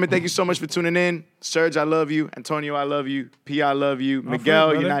and gentlemen, thank you so much for tuning in. Serge, I love you. Antonio, I love you. P, I love you.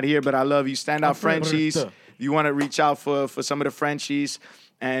 Miguel, you're not here, but I love you. Standout Frenchies. If you want to reach out for some of the Frenchies.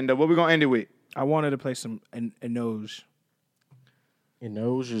 And what we going to end it with? I wanted to play some Enoge.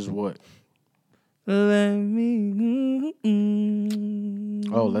 Enoge is what? Let me.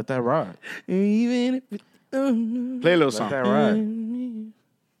 Oh, let that ride. Even if it Play a little song. Let that ride.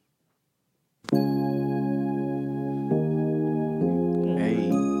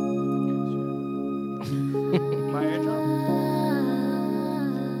 Hey. My airdrop?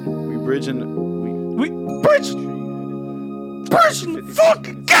 We bridging. We bridge the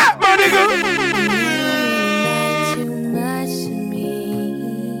fucking gap, my nigga. Too much to me.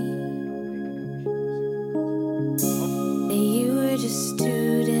 You were just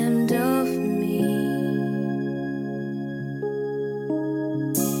too damn dull for me.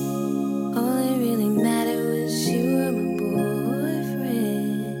 All that really mattered was you were my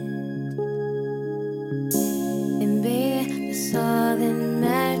boyfriend. And baby, that's all that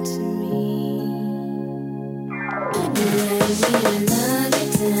mattered to me. You let me knock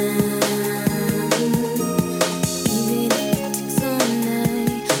it down.